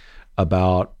pensive,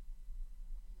 about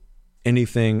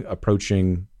anything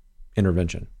approaching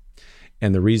intervention.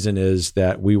 And the reason is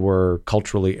that we were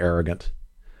culturally arrogant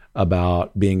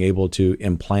about being able to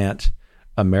implant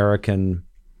American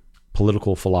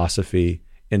political philosophy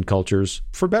in cultures,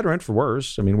 for better and for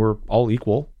worse. I mean, we're all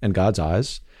equal in God's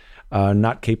eyes,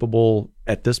 not capable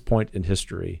at this point in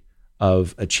history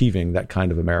of achieving that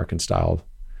kind of American-style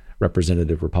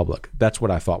representative republic. That's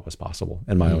what I thought was possible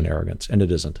in my own arrogance, and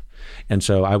it isn't. And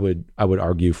so I would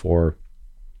argue for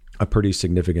a pretty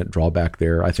significant drawback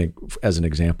there. I think, as an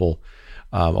example,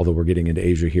 although we're getting into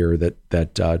Asia here,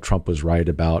 that Trump was right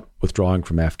about withdrawing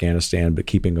from Afghanistan, but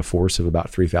keeping a force of about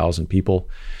 3,000 people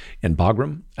in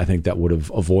Bagram. I think that would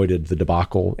have avoided the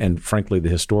debacle and, frankly, the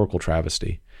historical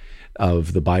travesty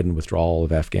of the Biden withdrawal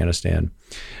of Afghanistan.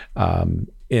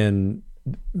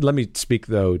 Let me speak,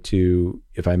 though, to,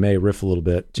 if I may, riff a little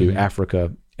bit, to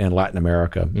Africa and Latin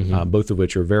America, both of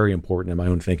which are very important in my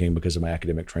own thinking because of my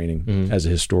academic training as a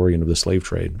historian of the slave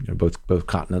trade. Both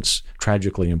continents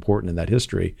tragically important in that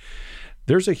history.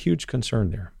 There's a huge concern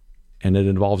there, and it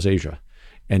involves Asia,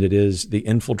 and it is the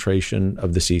infiltration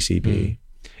of the CCP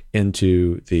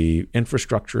into the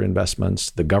infrastructure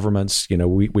investments, the governments.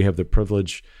 We have the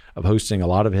privilege of hosting a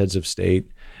lot of heads of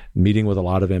state, meeting with a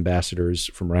lot of ambassadors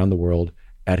from around the world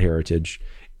at Heritage.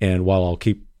 And while I'll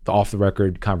keep the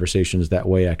off-the-record conversations that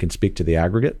way, I can speak to the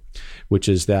aggregate, which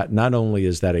is that not only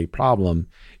is that a problem,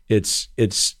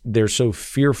 they're so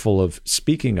fearful of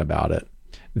speaking about it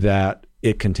that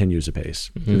it continues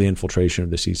apace, the infiltration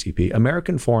of the CCP.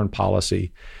 American foreign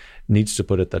policy needs to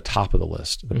put at the top of the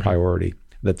list, the priority,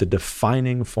 that the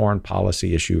defining foreign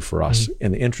policy issue for us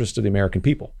in the interest of the American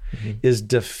people is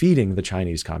defeating the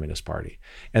Chinese Communist Party.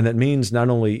 And that means not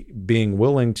only being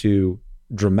willing to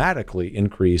dramatically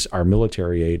increase our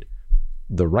military aid,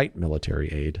 the right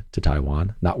military aid to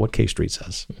Taiwan, not what K Street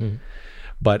says,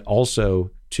 but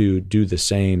also to do the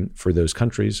same for those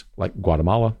countries like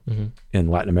Guatemala in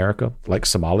Latin America, like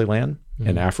Somaliland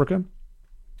in Africa,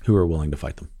 who are willing to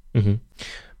fight them.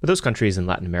 But those countries in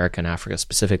Latin America and Africa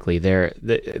specifically,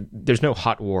 there's no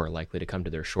hot war likely to come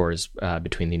to their shores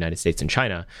between the United States and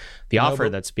China. The offer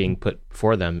that's being put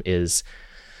before them is,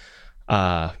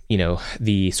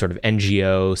 the sort of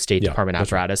NGO State Department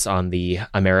apparatus on the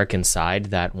American side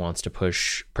that wants to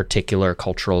push particular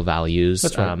cultural values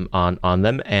on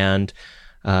them. And,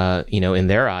 in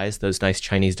their eyes, those nice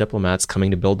Chinese diplomats coming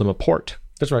to build them a port.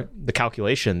 That's right. The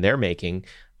calculation they're making,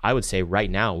 I would say right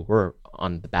now, we're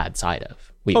on the bad side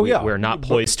of. We're not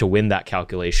poised to win that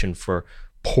calculation for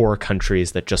poor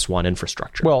countries that just want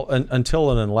infrastructure. Well, until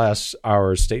and unless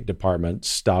our State Department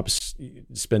stops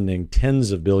spending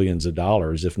tens of billions of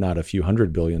dollars, if not a few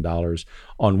 $100 billion,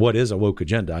 on what is a woke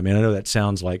agenda. I mean, I know that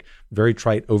sounds like very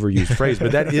trite, overused phrase,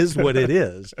 but that is what it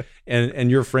is.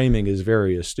 And your framing is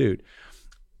very astute.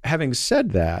 Having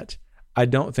said that, I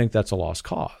don't think that's a lost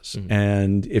cause. Mm-hmm.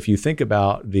 And if you think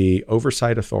about the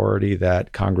oversight authority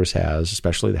that Congress has,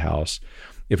 especially the House,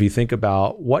 if you think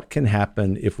about what can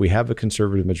happen if we have a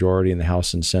conservative majority in the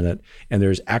House and Senate, and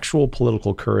there's actual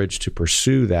political courage to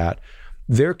pursue that,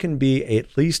 there can be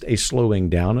at least a slowing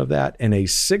down of that and a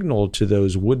signal to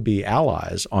those would-be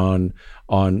allies on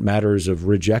matters of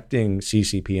rejecting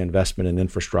CCP investment in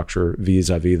infrastructure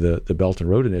vis-a-vis the Belt and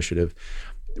Road Initiative.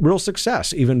 Real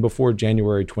success even before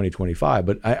January 2025.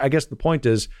 But I guess the point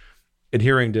is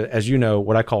adhering to, as you know,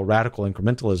 what I call radical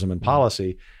incrementalism in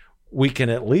policy. We can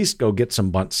at least go get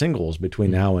some bunt singles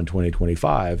between now and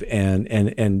 2025.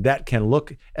 And that can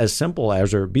look as simple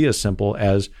as, or be as simple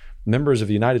as, members of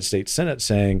the United States Senate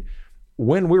saying,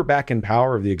 when we're back in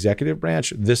power of the executive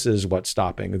branch, this is what's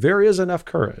stopping. There is enough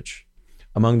courage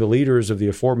among the leaders of the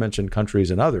aforementioned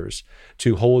countries and others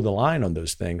to hold the line on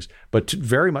those things. But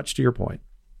very much to your point,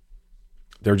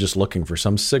 they're just looking for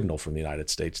some signal from the United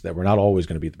States that we're not always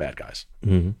going to be the bad guys.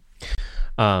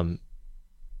 Mm-hmm.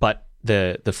 But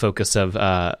the focus of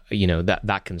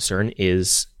that concern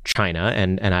is China,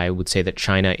 and I would say that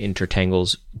China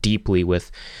intertangles deeply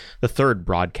with the third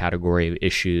broad category of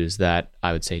issues that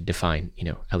I would say define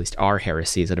at least our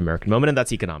heresies at American Moment, and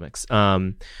that's economics.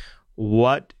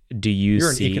 What do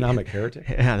You're see? You're an economic heretic.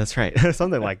 Yeah, that's right.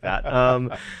 Something like that.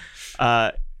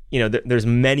 There's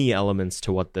many elements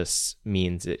to what this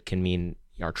means. It can mean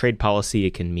our trade policy.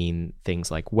 It can mean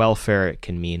things like welfare. It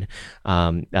can mean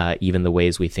even the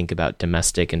ways we think about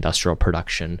domestic industrial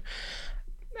production.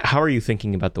 How are you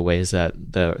thinking about the ways that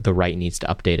the right needs to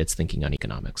update its thinking on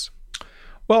economics?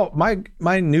 Well,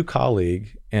 my new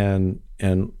colleague and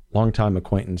longtime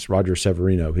acquaintance, Roger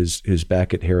Severino, who's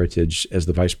back at Heritage as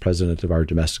the vice president of our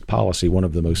domestic policy, one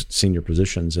of the most senior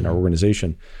positions in our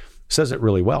organization, says it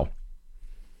really well.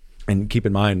 And keep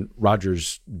in mind,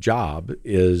 Roger's job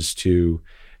is to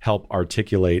help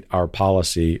articulate our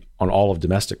policy on all of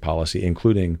domestic policy,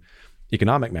 including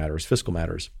economic matters, fiscal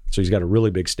matters. So he's got a really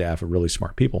big staff of really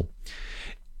smart people.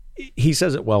 He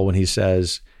says it well when he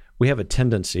says, we have a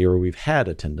tendency, or we've had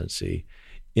a tendency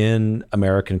in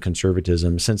American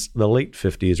conservatism since the late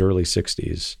 50s, early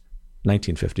 60s,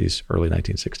 1950s, early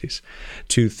 1960s,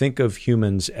 to think of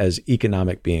humans as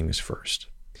economic beings first.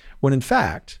 When in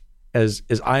fact, as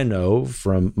I know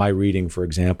from my reading, for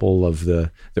example, of the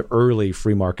early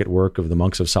free market work of the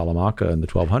monks of Salamanca in the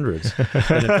 1200s,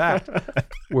 and in fact,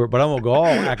 but I won't go all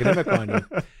academic on you,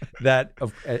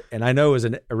 and I know as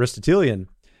an Aristotelian,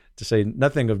 to say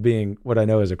nothing of being what I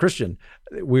know as a Christian,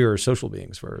 we are social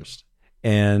beings first.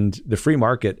 And the free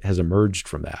market has emerged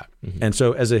from that. Mm-hmm. And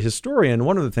so as a historian,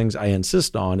 one of the things I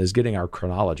insist on is getting our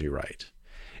chronology right.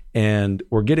 And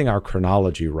we're getting our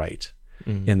chronology right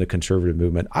in the conservative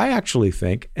movement. I actually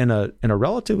think in a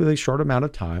relatively short amount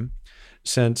of time,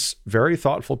 since very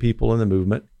thoughtful people in the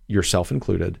movement, yourself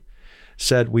included,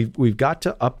 said we've got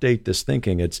to update this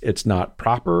thinking. It's not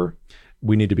proper.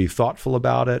 We need to be thoughtful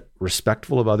about it,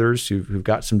 respectful of others who've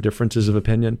got some differences of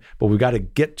opinion, but we've got to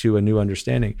get to a new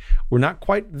understanding. We're not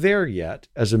quite there yet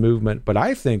as a movement, but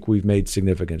I think we've made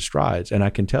significant strides. And I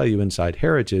can tell you inside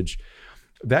Heritage,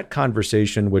 that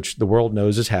conversation, which the world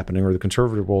knows is happening, or the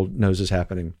conservative world knows is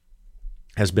happening,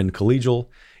 has been collegial.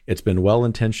 It's been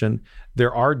well-intentioned.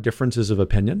 There are differences of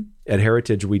opinion. At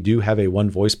Heritage, we do have a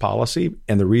one-voice policy.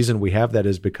 And the reason we have that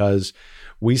is because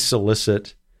we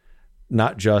solicit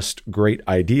not just great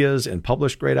ideas and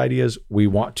publish great ideas. We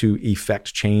want to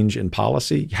effect change in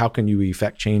policy. How can you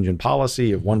effect change in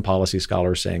policy if one policy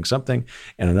scholar is saying something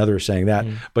and another is saying that?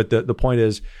 But the point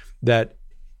is that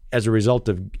as a result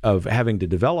of having to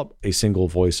develop a single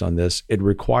voice on this, it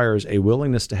requires a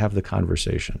willingness to have the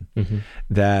conversation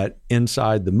that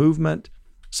inside the movement,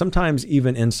 sometimes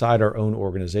even inside our own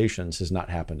organizations has not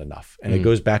happened enough. And it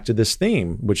goes back to this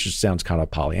theme, which just sounds kind of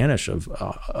Pollyannish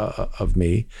of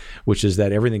me, which is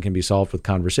that everything can be solved with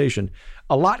conversation.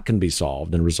 A lot can be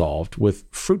solved and resolved with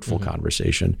fruitful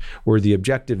conversation, where the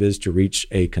objective is to reach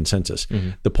a consensus.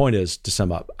 The point is, to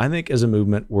sum up, I think as a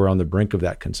movement, we're on the brink of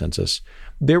that consensus.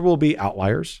 There will be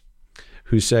outliers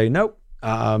who say, nope,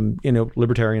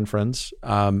 libertarian friends,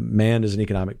 man is an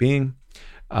economic being.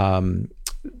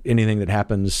 Anything that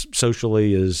happens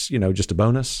socially is, just a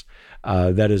bonus.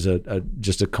 That is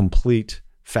just a complete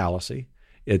fallacy.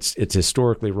 It's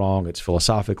historically wrong. It's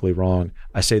philosophically wrong.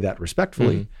 I say that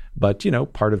respectfully, but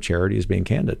part of charity is being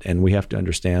candid, and we have to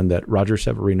understand that Roger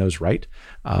Severino's right.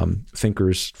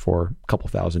 Thinkers for a couple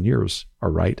thousand years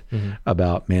are right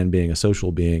about man being a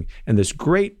social being, and this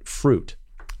great fruit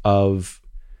of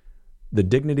the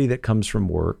dignity that comes from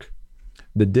work,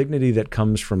 the dignity that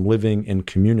comes from living in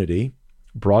community,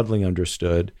 broadly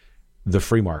understood, the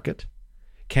free market,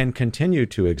 can continue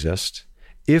to exist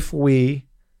if we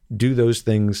do those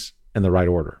things in the right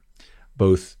order,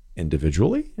 both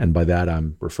individually, and by that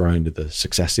I'm referring to the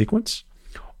success sequence,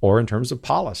 or in terms of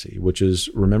policy, which is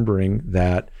remembering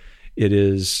that it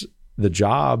is the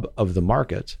job of the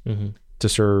market to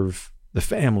serve the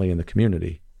family and the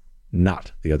community,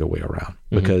 not the other way around.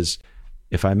 Because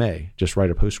if I may, just write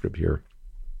a postscript here,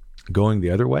 going the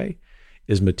other way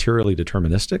is materially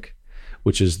deterministic,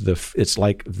 which is it's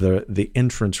like the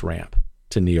entrance ramp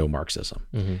to neo-Marxism.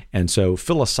 And so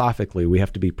philosophically, we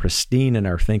have to be pristine in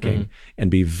our thinking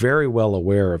and be very well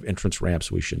aware of entrance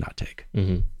ramps we should not take.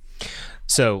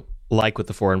 So, like with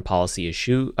the foreign policy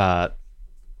issue, a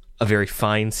very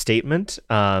fine statement,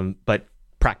 but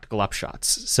practical upshots.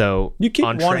 So you keep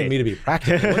wanting me to be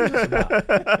practical. What is this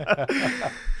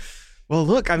about? Well,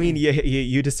 look, I mean,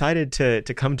 you decided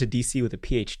to come to DC with a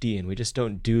PhD, and we just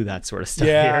don't do that sort of stuff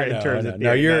here in terms of.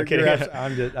 No, you're kidding.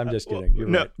 I'm just kidding. You're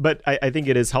right. But I think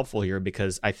it is helpful here,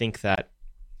 because I think that,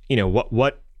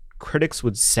 what critics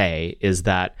would say is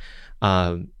that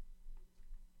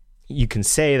you can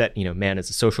say that man is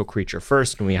a social creature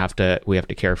first, and we have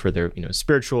to care for their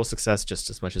spiritual success just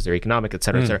as much as their economic, et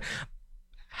cetera, et cetera.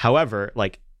 However,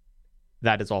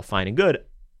 that is all fine and good,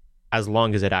 as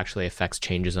long as it actually affects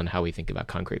changes on how we think about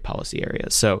concrete policy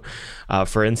areas. So,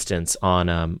 for instance,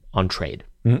 on trade,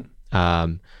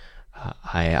 I'm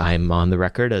on the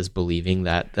record as believing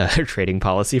that trading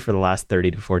policy for the last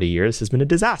 30 to 40 years has been a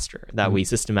disaster, that we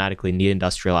systematically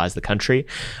deindustrialized the country,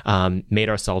 made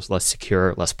ourselves less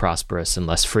secure, less prosperous, and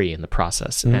less free in the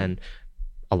process. And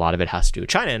a lot of it has to do with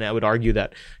China. And I would argue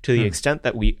that to the extent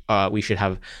that we should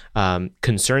have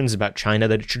concerns about China,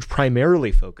 that it should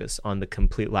primarily focus on the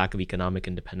complete lack of economic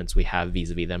independence we have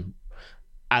vis-a-vis them,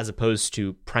 as opposed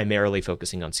to primarily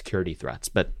focusing on security threats.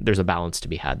 But there's a balance to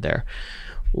be had there.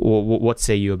 What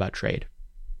say you about trade?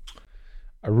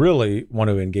 I really want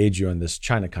to engage you on this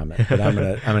China comment, but I'm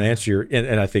gonna answer your,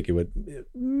 and I think it would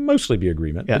mostly be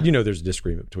agreement. Yeah. But there's a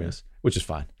disagreement between us, which is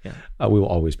fine. Yeah. We will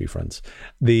always be friends.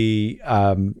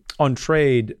 On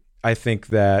trade, I think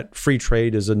that free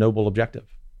trade is a noble objective.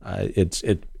 It's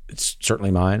certainly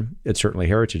mine. It's certainly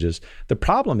Heritage's. The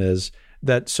problem is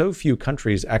that so few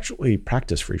countries actually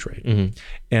practice free trade,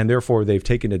 and therefore they've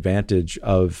taken advantage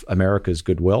of America's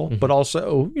goodwill, but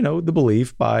also the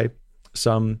belief by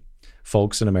some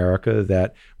folks in America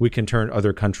that we can turn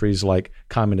other countries like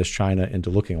communist China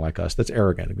into looking like us. That's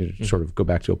arrogant. I'm going to sort of go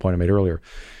back to a point I made earlier.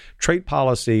 Trade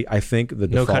policy, I think the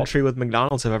default... No country with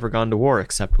McDonald's have ever gone to war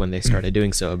except when they started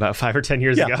doing so about 5 or 10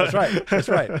 years ago. That's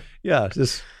right. Yeah,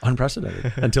 just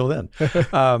unprecedented until then.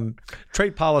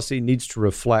 Trade policy needs to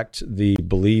reflect the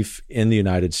belief in the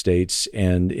United States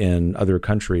and in other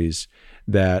countries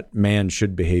that man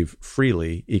should behave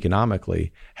freely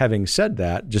economically. Having said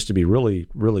that, just to be really,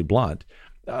 really blunt,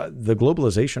 the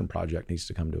globalization project needs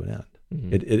to come to an end.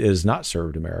 It has not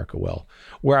served America well.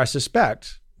 Where I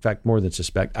suspect, in fact, more than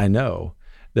suspect, I know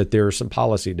that there's some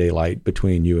policy daylight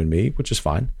between you and me, which is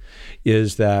fine,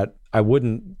 is that I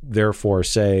wouldn't therefore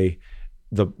say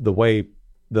the way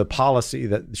the policy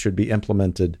that should be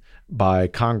implemented by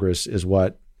Congress is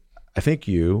what I think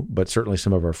you, but certainly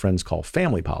some of our friends call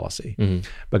family policy,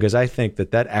 because I think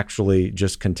that actually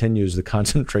just continues the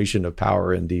concentration of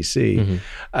power in DC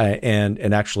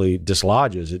and actually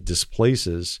dislodges, it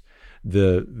displaces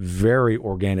the very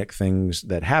organic things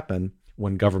that happen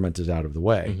when government is out of the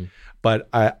way. But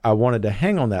I wanted to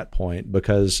hang on that point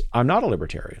because I'm not a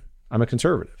libertarian. I'm a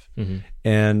conservative.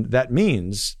 And that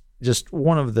means just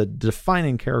one of the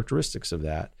defining characteristics of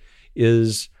that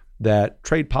is that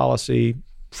trade policy,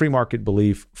 free market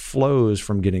belief flows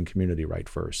from getting community right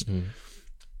first.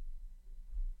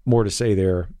 more to say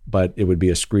there, but it would be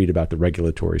a screed about the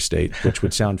regulatory state, which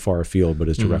would sound far afield, but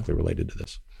is directly related to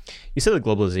this. You said the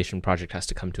globalization project has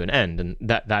to come to an end, and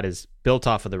that is built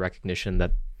off of the recognition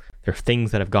that there are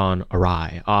things that have gone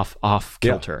awry, off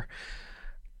kilter. Yeah.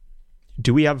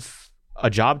 Do we have a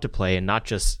job to play in not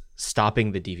just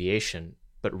stopping the deviation,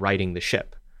 but righting the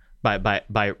ship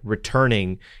by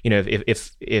returning?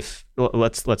 If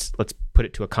let's put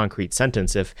it to a concrete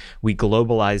sentence. If we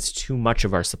globalize too much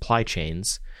of our supply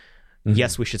chains,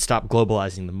 yes, we should stop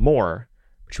globalizing them more.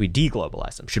 Should we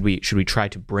deglobalize them? Should we try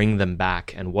to bring them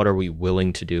back? And what are we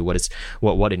willing to do?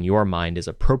 What in your mind is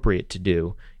appropriate to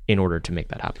do in order to make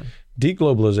that happen?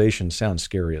 Deglobalization sounds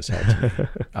scary as hell to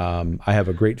me. I have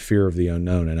a great fear of the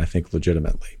unknown, and I think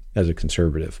legitimately, as a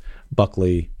conservative.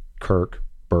 Buckley, Kirk,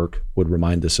 Burke would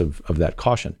remind us of that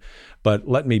caution. But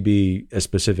let me be as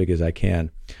specific as I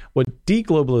can. What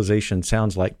deglobalization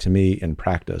sounds like to me in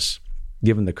practice,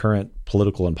 given the current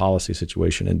political and policy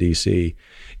situation in D.C.,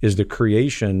 is the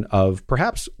creation of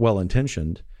perhaps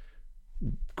well-intentioned,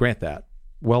 grant that,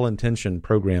 well-intentioned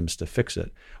programs to fix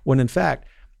it, when in fact,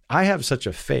 I have such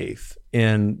a faith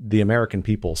in the American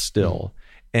people still,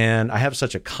 and I have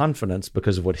such a confidence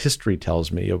because of what history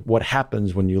tells me of what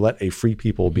happens when you let a free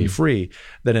people be free,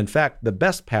 that in fact, the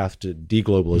best path to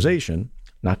deglobalization,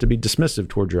 not to be dismissive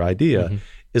toward your idea,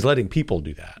 is letting people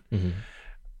do that.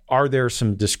 Are there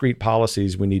some discrete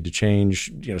policies we need to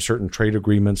change, certain trade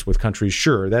agreements with countries?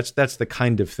 Sure, that's the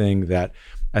kind of thing that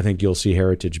I think you'll see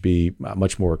Heritage be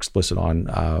much more explicit on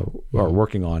or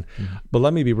working on. But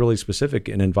let me be really specific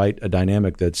and invite a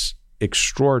dynamic that's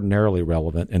extraordinarily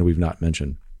relevant and we've not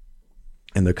mentioned,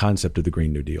 in the concept of the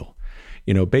Green New Deal.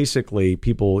 Basically,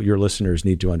 people, your listeners,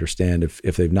 need to understand,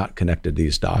 if they've not connected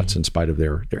these dots in spite of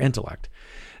their intellect,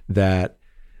 that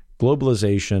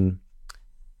globalization,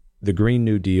 the Green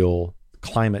New Deal,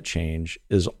 climate change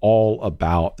is all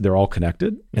about, they're all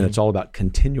connected, and it's all about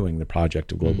continuing the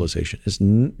project of globalization. It's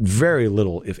very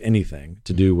little, if anything,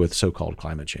 to do with so-called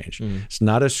climate change. It's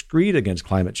not a screed against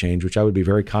climate change, which I would be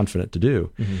very confident to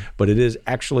do, but it is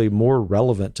actually more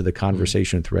relevant to the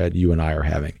conversation thread you and I are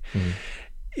having.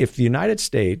 If the United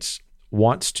States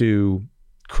wants to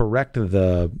correct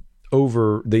the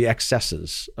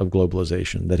excesses of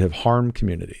globalization that have harmed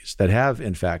communities, that have,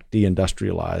 in fact,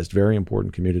 deindustrialized very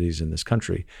important communities in this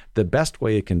country, the best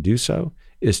way it can do so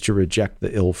is to reject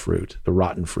the ill fruit, the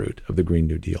rotten fruit of the Green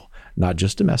New Deal, not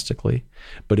just domestically,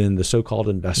 but in the so-called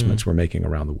investments we're making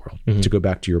around the world. To go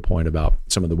back to your point about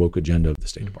some of the woke agenda of the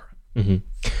State Department.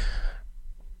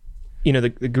 The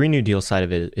Green New Deal side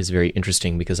of it is very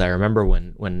interesting, because I remember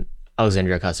when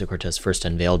Alexandria Ocasio-Cortez first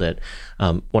unveiled it,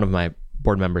 one of my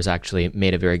board members actually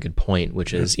made a very good point,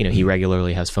 which is, he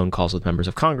regularly has phone calls with members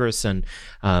of Congress, and,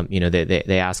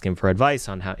 they ask him for advice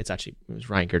on how, it was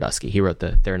Ryan Girdusky. He wrote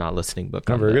the They're Not Listening book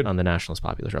on the Nationalist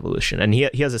Populist Revolution. And he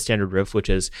has a standard riff,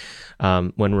 which is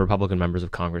when Republican members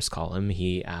of Congress call him,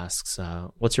 he asks,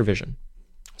 what's your vision?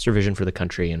 What's your vision for the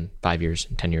country in 5 years,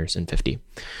 in 10 years, in 50?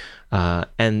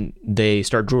 And they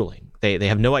start drooling. They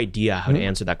have no idea how to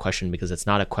answer that question, because it's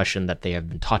not a question that they have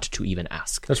been taught to even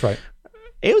ask. That's right.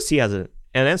 AOC has an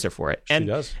answer for it. She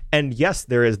does. And yes,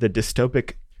 there is the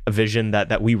dystopic vision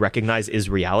that we recognize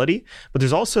is reality, but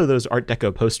there's also those Art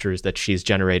Deco posters that she's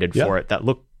generated for it that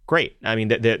look great. I mean,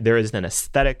 there is an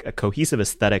aesthetic, a cohesive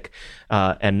aesthetic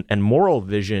and moral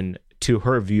vision to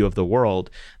her view of the world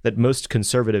that most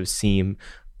conservatives seem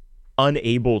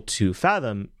unable to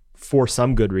fathom, for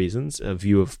some good reasons, a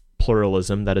view of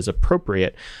pluralism that is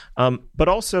appropriate, but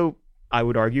also, I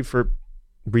would argue, for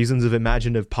reasons of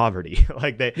imaginative poverty.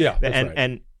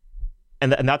 And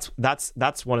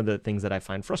that's one of the things that I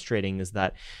find frustrating, is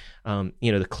that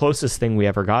the closest thing we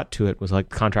ever got to it was like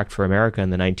Contract for America in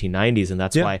the 1990s, and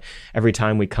that's why every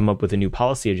time we come up with a new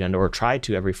policy agenda, or try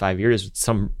to every 5 years,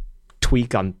 some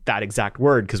tweak on that exact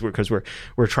word, because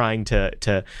we're trying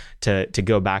to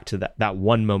go back to that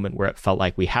one moment where it felt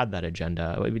like we had that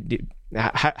agenda.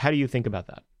 How do you think about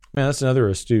that? Man, that's another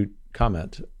astute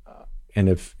comment. And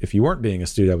if you weren't being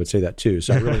astute, I would say that too.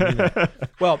 So I really mean that.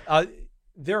 Well,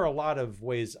 there are a lot of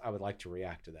ways I would like to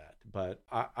react to that, but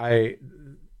I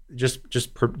just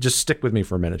stick with me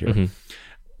for a minute here.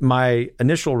 My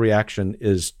initial reaction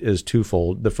is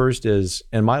twofold. The first is,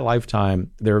 in my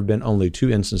lifetime, there have been only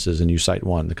two instances, and you cite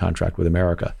one, the Contract with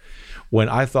America, when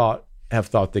I have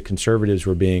thought that conservatives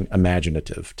were being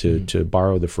imaginative, to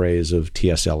borrow the phrase of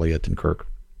T.S. Eliot and Kirk.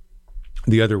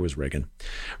 The other was Reagan.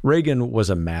 Reagan was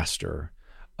a master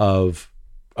of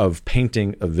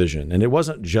painting a vision, and it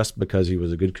wasn't just because he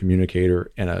was a good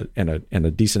communicator and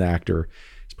a decent actor.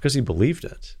 It's because he believed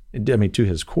it. I mean, to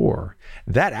his core.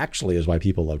 That actually is why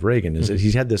people love Reagan, is that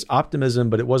he had this optimism,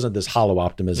 but it wasn't this hollow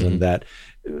optimism that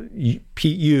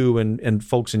you and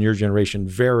folks in your generation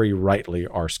very rightly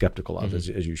are skeptical of, as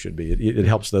you should be. It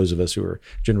helps those of us who are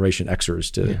Generation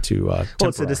Xers to well,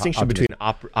 it's a distinction between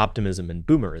optimism and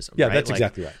boomerism. Yeah, right? that's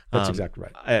exactly right. That's exactly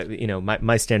right.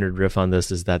 My standard riff on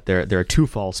this is that there are two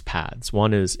false paths.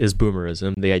 One is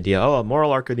boomerism, the idea, a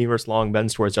moral arc of the universe long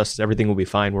bends towards justice, everything will be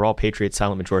fine, we're all patriots,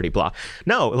 silent majority, blah.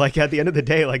 No, like at the end of the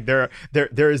day, like there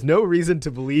is no reason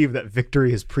to believe that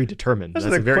victory is predetermined. That's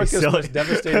the very quickest, most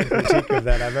devastating critique of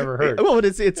that I've ever heard. Well, but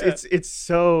it's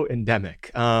so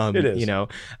endemic. It is.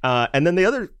 And then the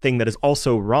other thing that is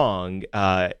also wrong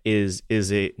is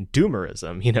a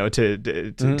doomerism,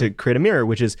 to create a mirror,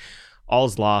 which is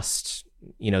all's lost.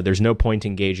 There's no point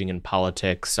engaging in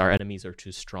politics. Our enemies are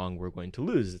too strong. We're going to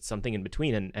lose. It's something in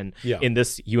between. And in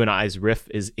this, you and I's riff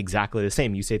is exactly the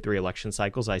same. You say 3 election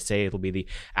cycles. I say it'll be the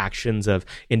actions of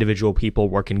individual people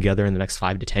working together in the next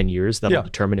 5 to 10 years that'll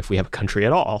determine if we have a country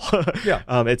at all.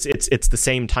 It's the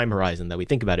same time horizon that we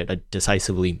think about it, a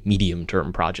decisively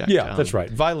medium-term project. Yeah, that's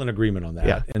right. Violent agreement on that.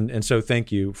 Yeah. And so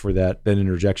thank you for that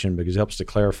interjection, because it helps to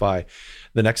clarify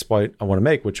the next point I want to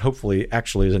make, which hopefully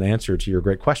actually is an answer to your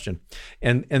great question.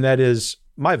 And that is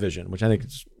my vision, which I think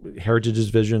is Heritage's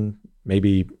vision,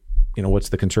 maybe, what's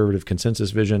the conservative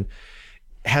consensus vision,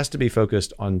 has to be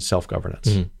focused on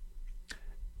self-governance.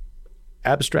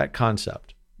 Abstract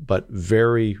concept, but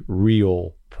very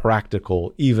real,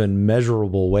 practical, even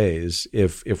measurable ways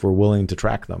if we're willing to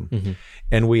track them.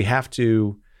 And we have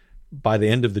to, by the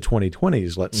end of the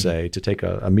 2020s, let's say, to take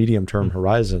a medium-term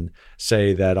horizon,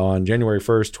 say that on January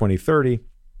 1st, 2030,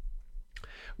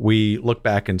 we look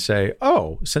back and say,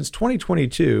 since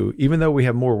 2022, even though we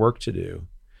have more work to do,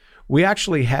 we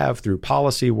actually have, through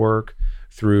policy work,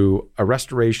 through a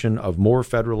restoration of more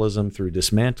federalism, through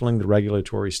dismantling the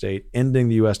regulatory state, ending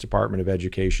the U.S. Department of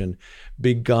Education,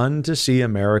 begun to see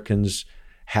Americans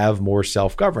have more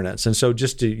self-governance. And so,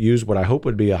 just to use what I hope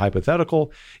would be a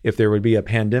hypothetical, if there would be a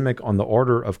pandemic on the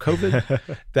order of COVID,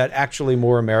 that actually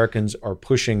more Americans are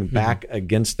pushing back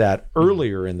against that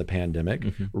earlier in the pandemic,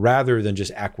 rather than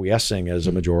just acquiescing as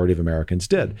a majority of Americans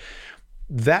did.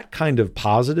 That kind of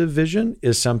positive vision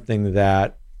is something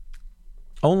that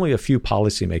only a few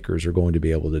policymakers are going to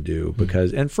be able to do,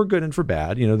 because, and for good and for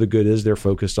bad, the good is they're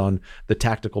focused on the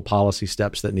tactical policy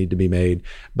steps that need to be made.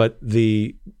 But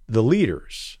the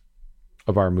leaders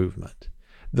of our movement,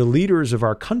 the leaders of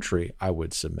our country, I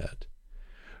would submit,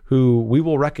 who we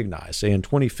will recognize, say in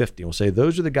 2050, we'll say,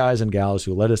 those are the guys and gals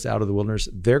who led us out of the wilderness.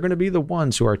 They're going to be the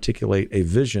ones who articulate a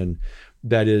vision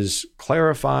that is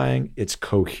clarifying, it's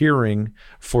cohering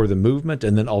for the movement,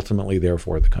 and then ultimately,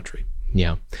 therefore, the country.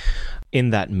 Yeah. In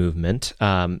that movement,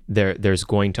 there's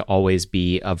going to always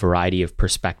be a variety of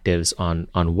perspectives on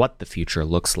what the future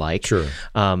looks like. Sure.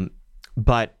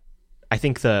 But I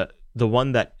think the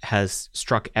one that has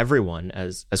struck everyone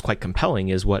as quite compelling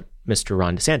is what Mr.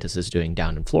 Ron DeSantis is doing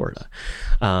down in Florida.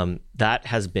 That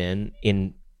has been,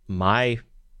 in my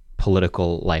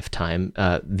political lifetime,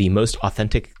 the most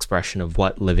authentic expression of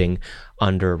what living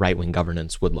under right-wing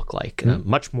governance would look like,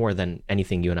 much more than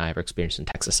anything you and I have experienced in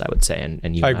Texas, I would say.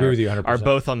 And you I agree with you 100%. Are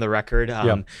both on the record,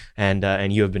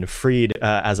 and you have been freed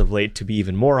as of late to be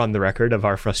even more on the record of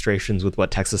our frustrations with what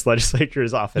Texas legislature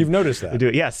is often. You've noticed that. Do.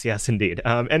 Yes, indeed.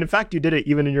 And in fact, you did it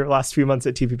even in your last few months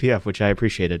at TPPF, which I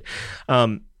appreciated.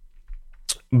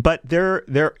 But there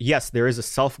is a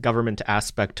self-government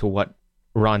aspect to what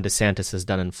Ron DeSantis has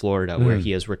done in Florida, where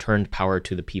he has returned power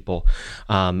to the people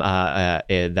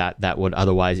that would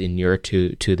otherwise inure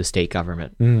to the state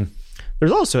government.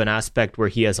 There's also an aspect where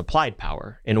he has applied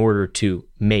power in order to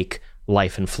make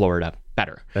life in Florida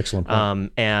better. Excellent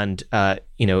point.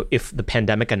 If the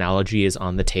pandemic analogy is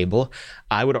on the table,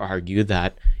 I would argue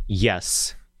that,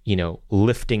 yes,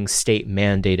 lifting state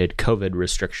mandated COVID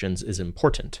restrictions is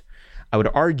important. I would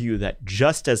argue that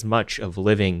just as much of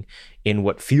living in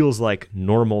what feels like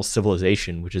normal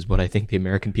civilization, which is what I think the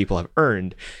American people have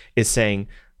earned, is saying,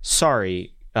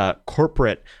 sorry,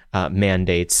 corporate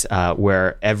mandates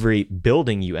where every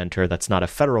building you enter that's not a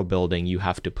federal building, you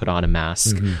have to put on a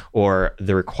mask, or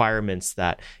the requirements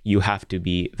that you have to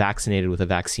be vaccinated with a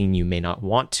vaccine you may not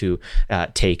want to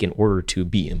take in order to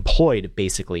be employed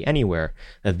basically anywhere,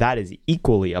 that is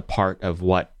equally a part of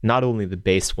what not only the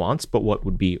base wants, but what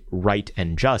would be right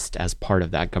and just as part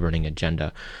of that governing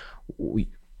agenda.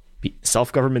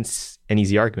 Self-government's an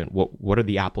easy argument. What are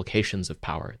the applications of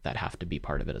power that have to be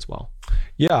part of it as well?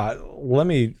 Yeah, let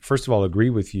me first of all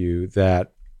agree with you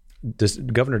that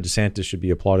Governor DeSantis should be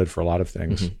applauded for a lot of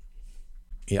things.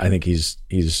 I think he's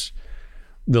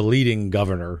the leading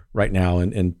governor right now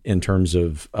in terms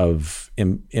of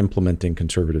implementing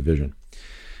conservative vision.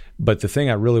 But the thing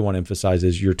I really want to emphasize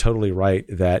is you're totally right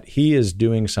that he is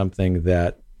doing something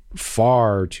that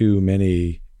far too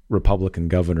many Republican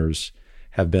governors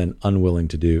have been unwilling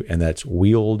to do, and that's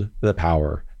wield the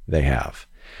power they have.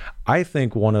 I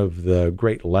think one of the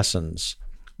great lessons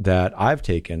that I've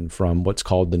taken from what's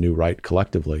called the New Right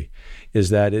collectively is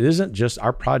that it isn't just,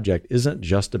 our project isn't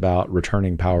just about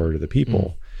returning power to the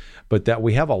people, but that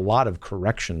we have a lot of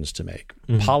corrections to make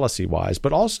policy-wise,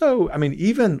 but also, I mean,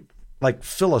 even like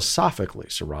philosophically,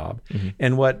 Saurabh,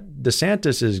 and what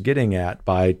DeSantis is getting at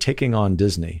by taking on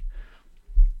Disney,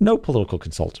 no political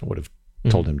consultant would have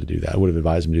told him to do that, would have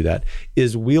advised him to do that,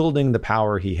 is wielding the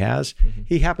power he has.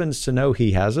 He happens to know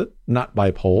he has it, not by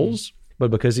polls, but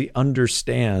because he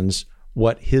understands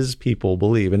what his people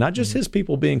believe, and not just his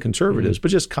people being conservatives,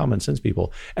 but just common sense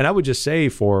people. And I would just say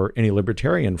for any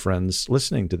libertarian friends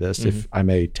listening to this, if I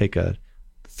may take a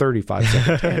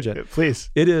 35-second tangent, please.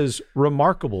 It is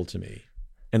remarkable to me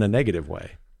in a negative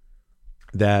way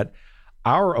that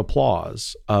our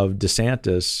applause of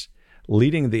DeSantis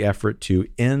leading the effort to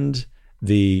end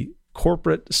the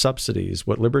corporate subsidies,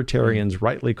 what libertarians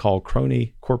rightly call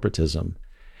crony corporatism,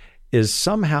 is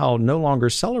somehow no longer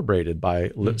celebrated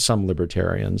by some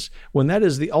libertarians, when that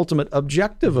is the ultimate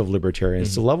objective of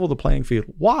libertarians, to level the playing field.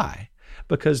 Why?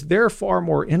 Because they're far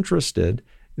more interested,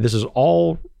 this is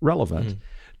all relevant,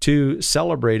 to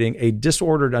celebrating a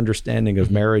disordered understanding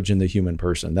of marriage and the human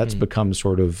person. That's become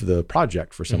sort of the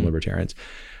project for some libertarians.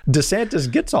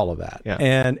 DeSantis gets all of that. Yeah.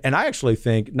 And I actually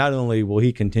think not only will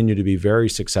he continue to be very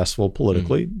successful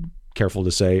politically, careful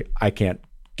to say, I can't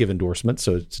give endorsements,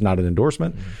 so it's not an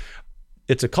endorsement.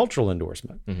 It's a cultural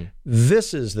endorsement.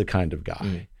 This is the kind of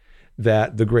guy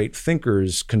that the great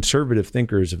thinkers, conservative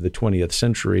thinkers of the 20th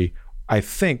century, I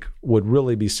think would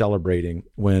really be celebrating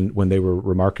when they were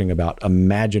remarking about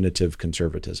imaginative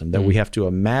conservatism, that we have to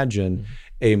imagine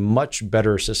a much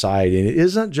better society. And it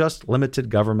isn't just limited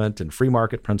government and free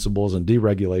market principles and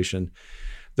deregulation.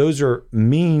 Those are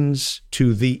means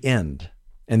to the end.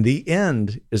 And the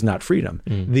end is not freedom.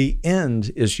 The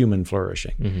end is human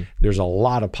flourishing. There's a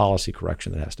lot of policy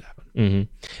correction that has to happen.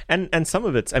 And some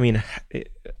of it's, I mean,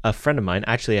 a friend of mine,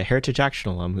 actually a Heritage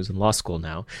Action alum who's in law school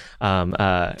now,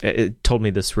 told me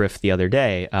this riff the other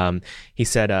day. He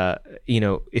said,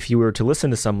 if you were to listen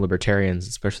to some libertarians,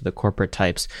 especially the corporate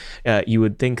types, you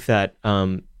would think that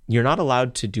you're not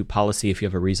allowed to do policy if you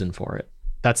have a reason for it.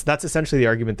 That's essentially the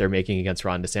argument they're making against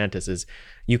Ron DeSantis is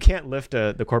you can't lift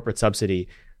the corporate subsidy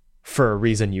for a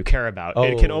reason you care about.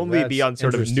 It can only be on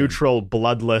sort of neutral,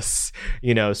 bloodless,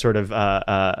 sort of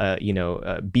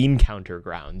bean counter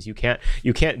grounds. You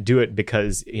can't do it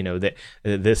because that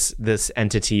this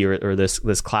entity or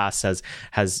this class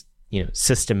has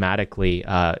systematically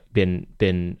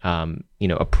been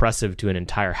oppressive to an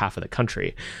entire half of the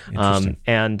country.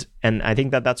 And I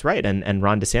think that's right. And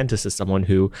Ron DeSantis is someone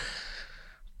who,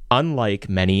 unlike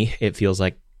many, it feels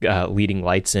like leading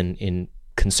lights in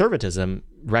conservatism,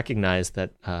 recognize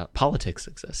that politics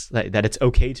exists, that it's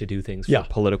okay to do things for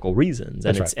political reasons,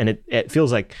 and it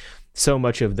feels like so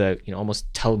much of the almost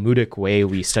Talmudic way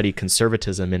we study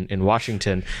conservatism in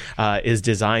Washington is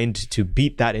designed to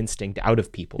beat that instinct out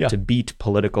of people, to beat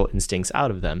political instincts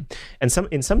out of them, and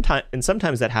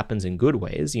sometimes that happens in good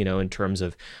ways, in terms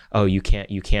of you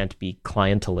can't be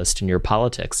clientelist in your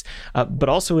politics, but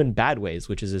also in bad ways,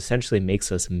 which is essentially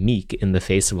makes us meek in the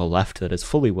face of a left that is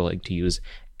fully willing to use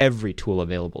every tool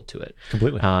available to it.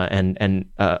 Completely. And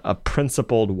a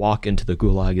principled walk into the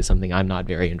gulag is something I'm not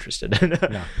very interested in.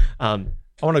 No.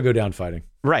 I want to go down fighting.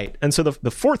 Right. And so the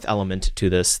fourth element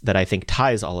to this that I think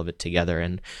ties all of it together,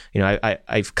 and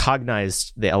I've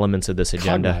cognized the elements of this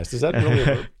agenda. Cognized? Is that really a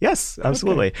verb? Yes,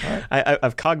 absolutely. Okay. Right.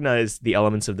 I've cognized the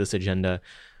elements of this agenda.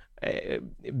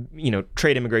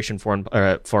 Trade, immigration,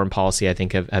 foreign policy, I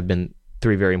think have been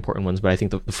three very important ones, but I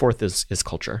think the fourth is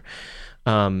culture.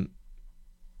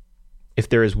 If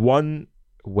there is one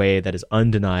way that is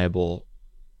undeniable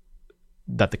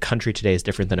that the country today is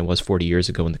different than it was 40 years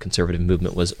ago when the conservative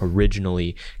movement was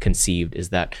originally conceived, is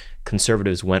that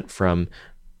conservatives went from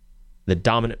the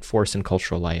dominant force in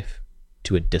cultural life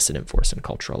to a dissident force in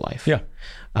cultural life. Yeah,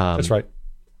 that's right.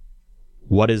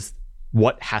 What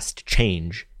has to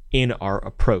change in our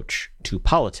approach to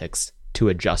politics to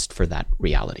adjust for that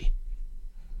reality?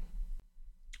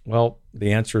 Well,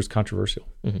 the answer is controversial.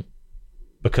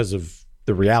 Because of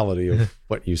the reality of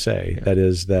what you say. That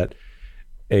is that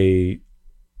a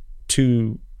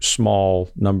too small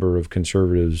number of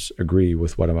conservatives agree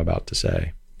with what I'm about to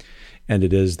say. And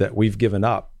it is that we've given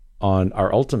up on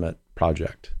our ultimate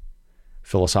project,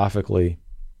 philosophically,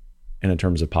 and in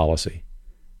terms of policy,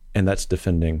 and that's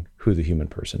defending who the human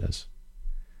person is.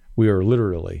 We are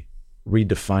literally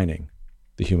redefining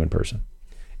the human person.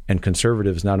 And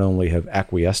conservatives not only have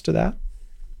acquiesced to that,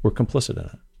 we're complicit in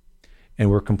it. And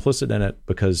we're complicit in it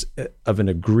because of an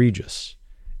egregious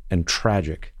and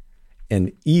tragic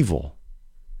and evil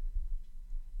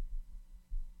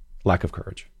lack of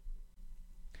courage.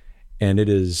 And it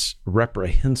is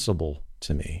reprehensible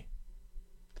to me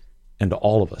and to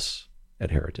all of us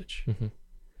at Heritage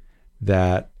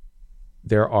that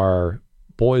there are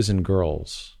boys and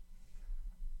girls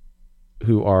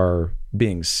who are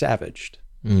being savaged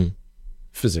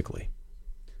physically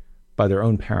by their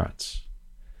own parents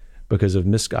because of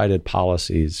misguided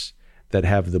policies that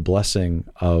have the blessing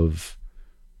of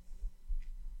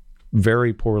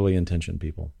very poorly intentioned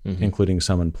people, including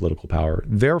some in political power.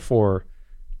 Therefore,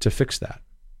 to fix that,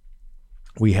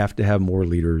 we have to have more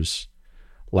leaders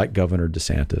like Governor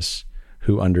DeSantis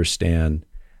who understand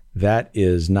that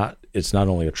it's not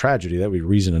only a tragedy, that would be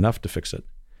reason enough to fix it.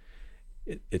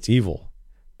 It's evil,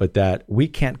 but that we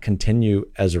can't continue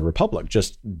as a republic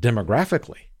just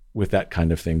demographically with that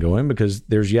kind of thing going, because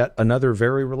there's yet another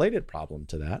very related problem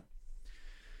to that.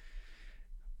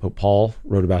 Pope Paul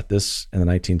wrote about this in the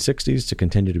 1960s to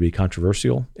continue to be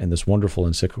controversial in this wonderful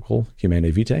encyclical,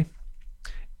 Humanae Vitae,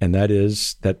 and that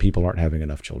is that people aren't having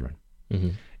enough children.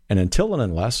 And until and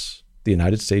unless the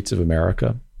United States of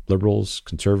America, liberals,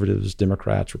 conservatives,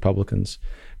 Democrats, Republicans,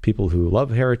 people who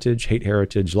love heritage, hate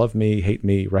heritage, love me, hate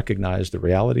me, recognize the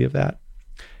reality of that,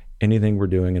 anything we're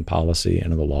doing in policy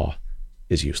and in the law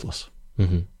is useless.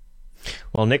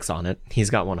 Well, Nick's on it. He's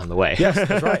got one on the way. Yes,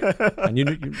 that's right.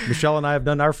 And Michelle and I have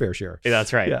done our fair share.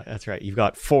 That's right. Yeah. That's right. You've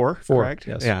got four, correct?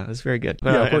 Yes. Yeah, that's very good.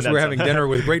 Yeah, of course, we were having dinner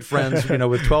with great friends,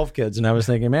 with 12 kids, and I was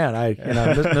thinking, man, I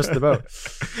missed the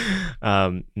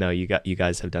boat. No, you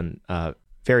guys have done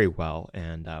very well,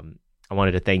 and I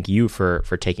wanted to thank you for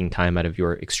taking time out of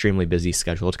your extremely busy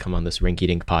schedule to come on this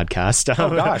rinky-dink podcast.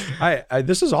 Oh gosh,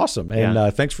 this is awesome,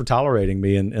 and thanks for tolerating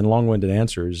me and long-winded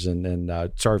answers. And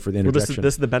sorry for the interjection. Well,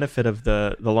 this is the benefit of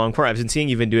the long form. I've been seeing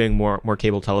you've been doing more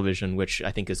cable television, which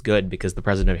I think is good because the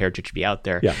president of Heritage should be out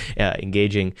there,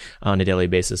 engaging on a daily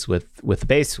basis with the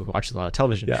base, who watches a lot of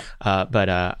television. Yeah. But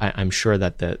I'm sure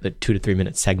that the 2 to 3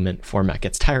 minute segment format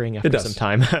gets tiring after some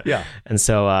time. Yeah. And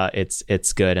so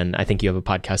it's good, and I think you have a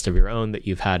podcast of your own that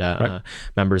you've had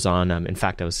members on. In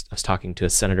fact, I was talking to a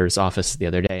senator's office the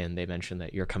other day, and they mentioned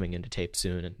that you're coming into tape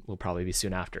soon, and will probably be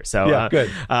soon after. So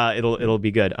good. It'll be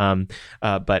good.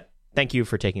 But thank you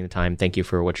for taking the time. Thank you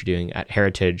for what you're doing at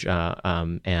Heritage.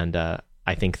 And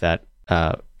I think that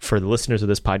for the listeners of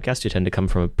this podcast who tend to come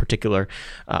from a particular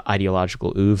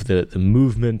ideological oeuvre, the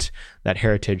movement that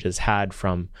Heritage has had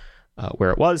from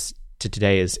where it was to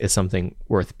today is something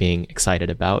worth being excited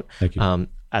about. Thank you.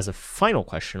 As a final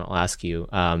question, I'll ask you,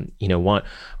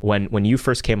 when you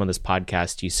first came on this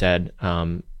podcast, you said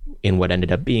in what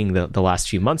ended up being the last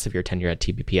few months of your tenure at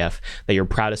TPPF, that your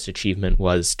proudest achievement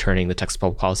was turning the Texas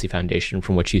Public Policy Foundation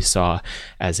from what you saw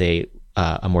as a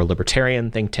more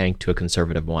libertarian think tank to a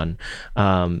conservative one.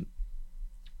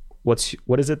 What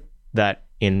is it that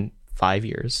in 5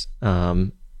 years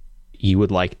you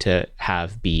would like to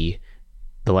have be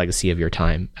the legacy of your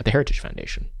time at the Heritage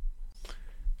Foundation?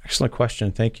 Excellent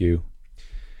question. Thank you.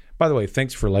 By the way,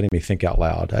 thanks for letting me think out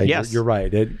loud. Yes. You're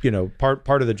right.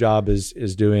 Part of the job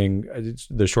is doing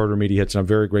the shorter media hits, and I'm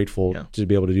very grateful to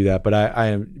be able to do that. But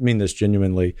I mean this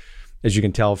genuinely. As you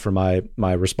can tell from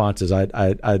my responses,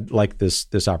 I like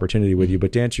this opportunity with you.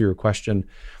 But to answer your question,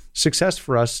 success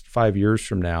for us 5 years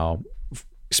from now,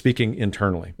 speaking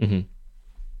internally, and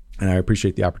I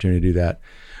appreciate the opportunity to do that,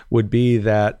 would be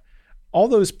that all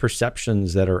those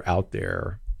perceptions that are out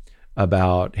there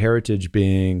about Heritage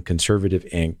being conservative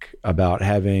Inc., about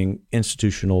having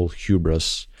institutional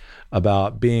hubris,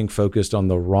 about being focused on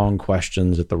the wrong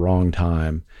questions at the wrong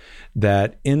time,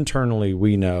 that internally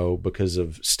we know because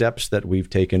of steps that we've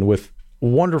taken with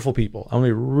wonderful people. I'm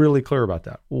going to be really clear about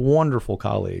that. Wonderful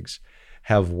colleagues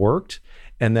have worked,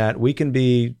 and that we can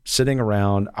be sitting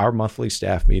around our monthly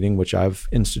staff meeting, which I've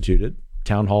instituted,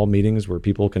 town hall meetings where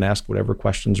people can ask whatever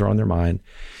questions are on their mind,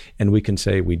 and we can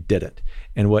say we did it.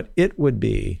 And what it would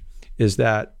be is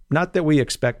that, not that we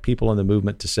expect people in the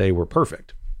movement to say we're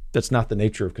perfect. That's not the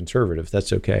nature of conservatives.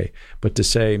 That's okay. But to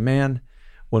say, man,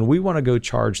 when we want to go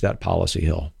charge that policy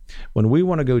hill, when we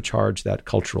want to go charge that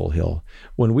cultural hill,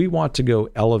 when we want to go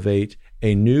elevate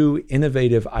a new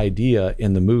innovative idea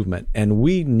in the movement, and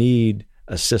we need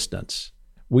assistance,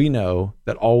 we know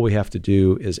that all we have to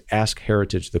do is ask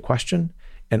Heritage the question,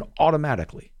 and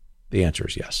automatically the answer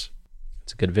is yes.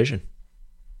 It's a good vision.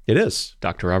 It is.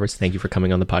 Dr. Roberts, thank you for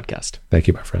coming on the podcast. Thank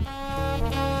you, my friend.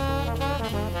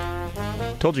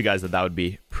 Told you guys that would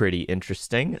be pretty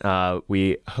interesting.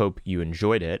 We hope you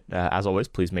enjoyed it. As always,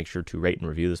 please make sure to rate and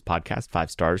review this podcast. 5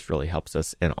 stars really helps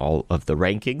us in all of the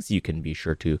rankings. You can be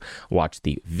sure to watch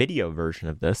the video version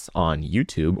of this on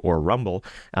YouTube or Rumble.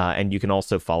 And you can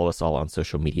also follow us all on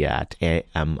social media at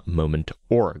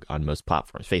ammoment.org on most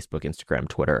platforms, Facebook, Instagram,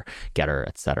 Twitter, Getter,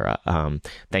 etc.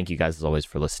 Thank you guys as always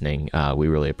for listening. We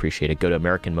really appreciate it. Go to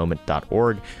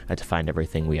AmericanMoment.org to find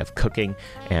everything we have cooking,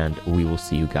 and we will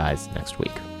see you guys next week.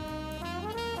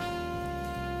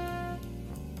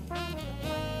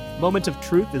 Moment of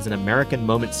Truth is an American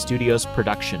Moment Studios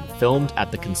production filmed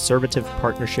at the Conservative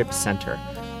Partnership Center.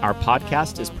 Our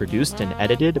podcast is produced and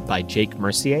edited by Jake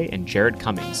Mercier and Jared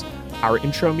Cummings. Our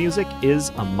intro music is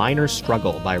A Minor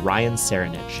Struggle by Ryan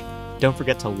Serenich. Don't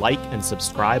forget to like and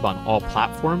subscribe on all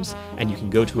platforms, and you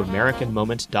can go to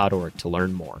AmericanMoment.org to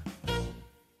learn more.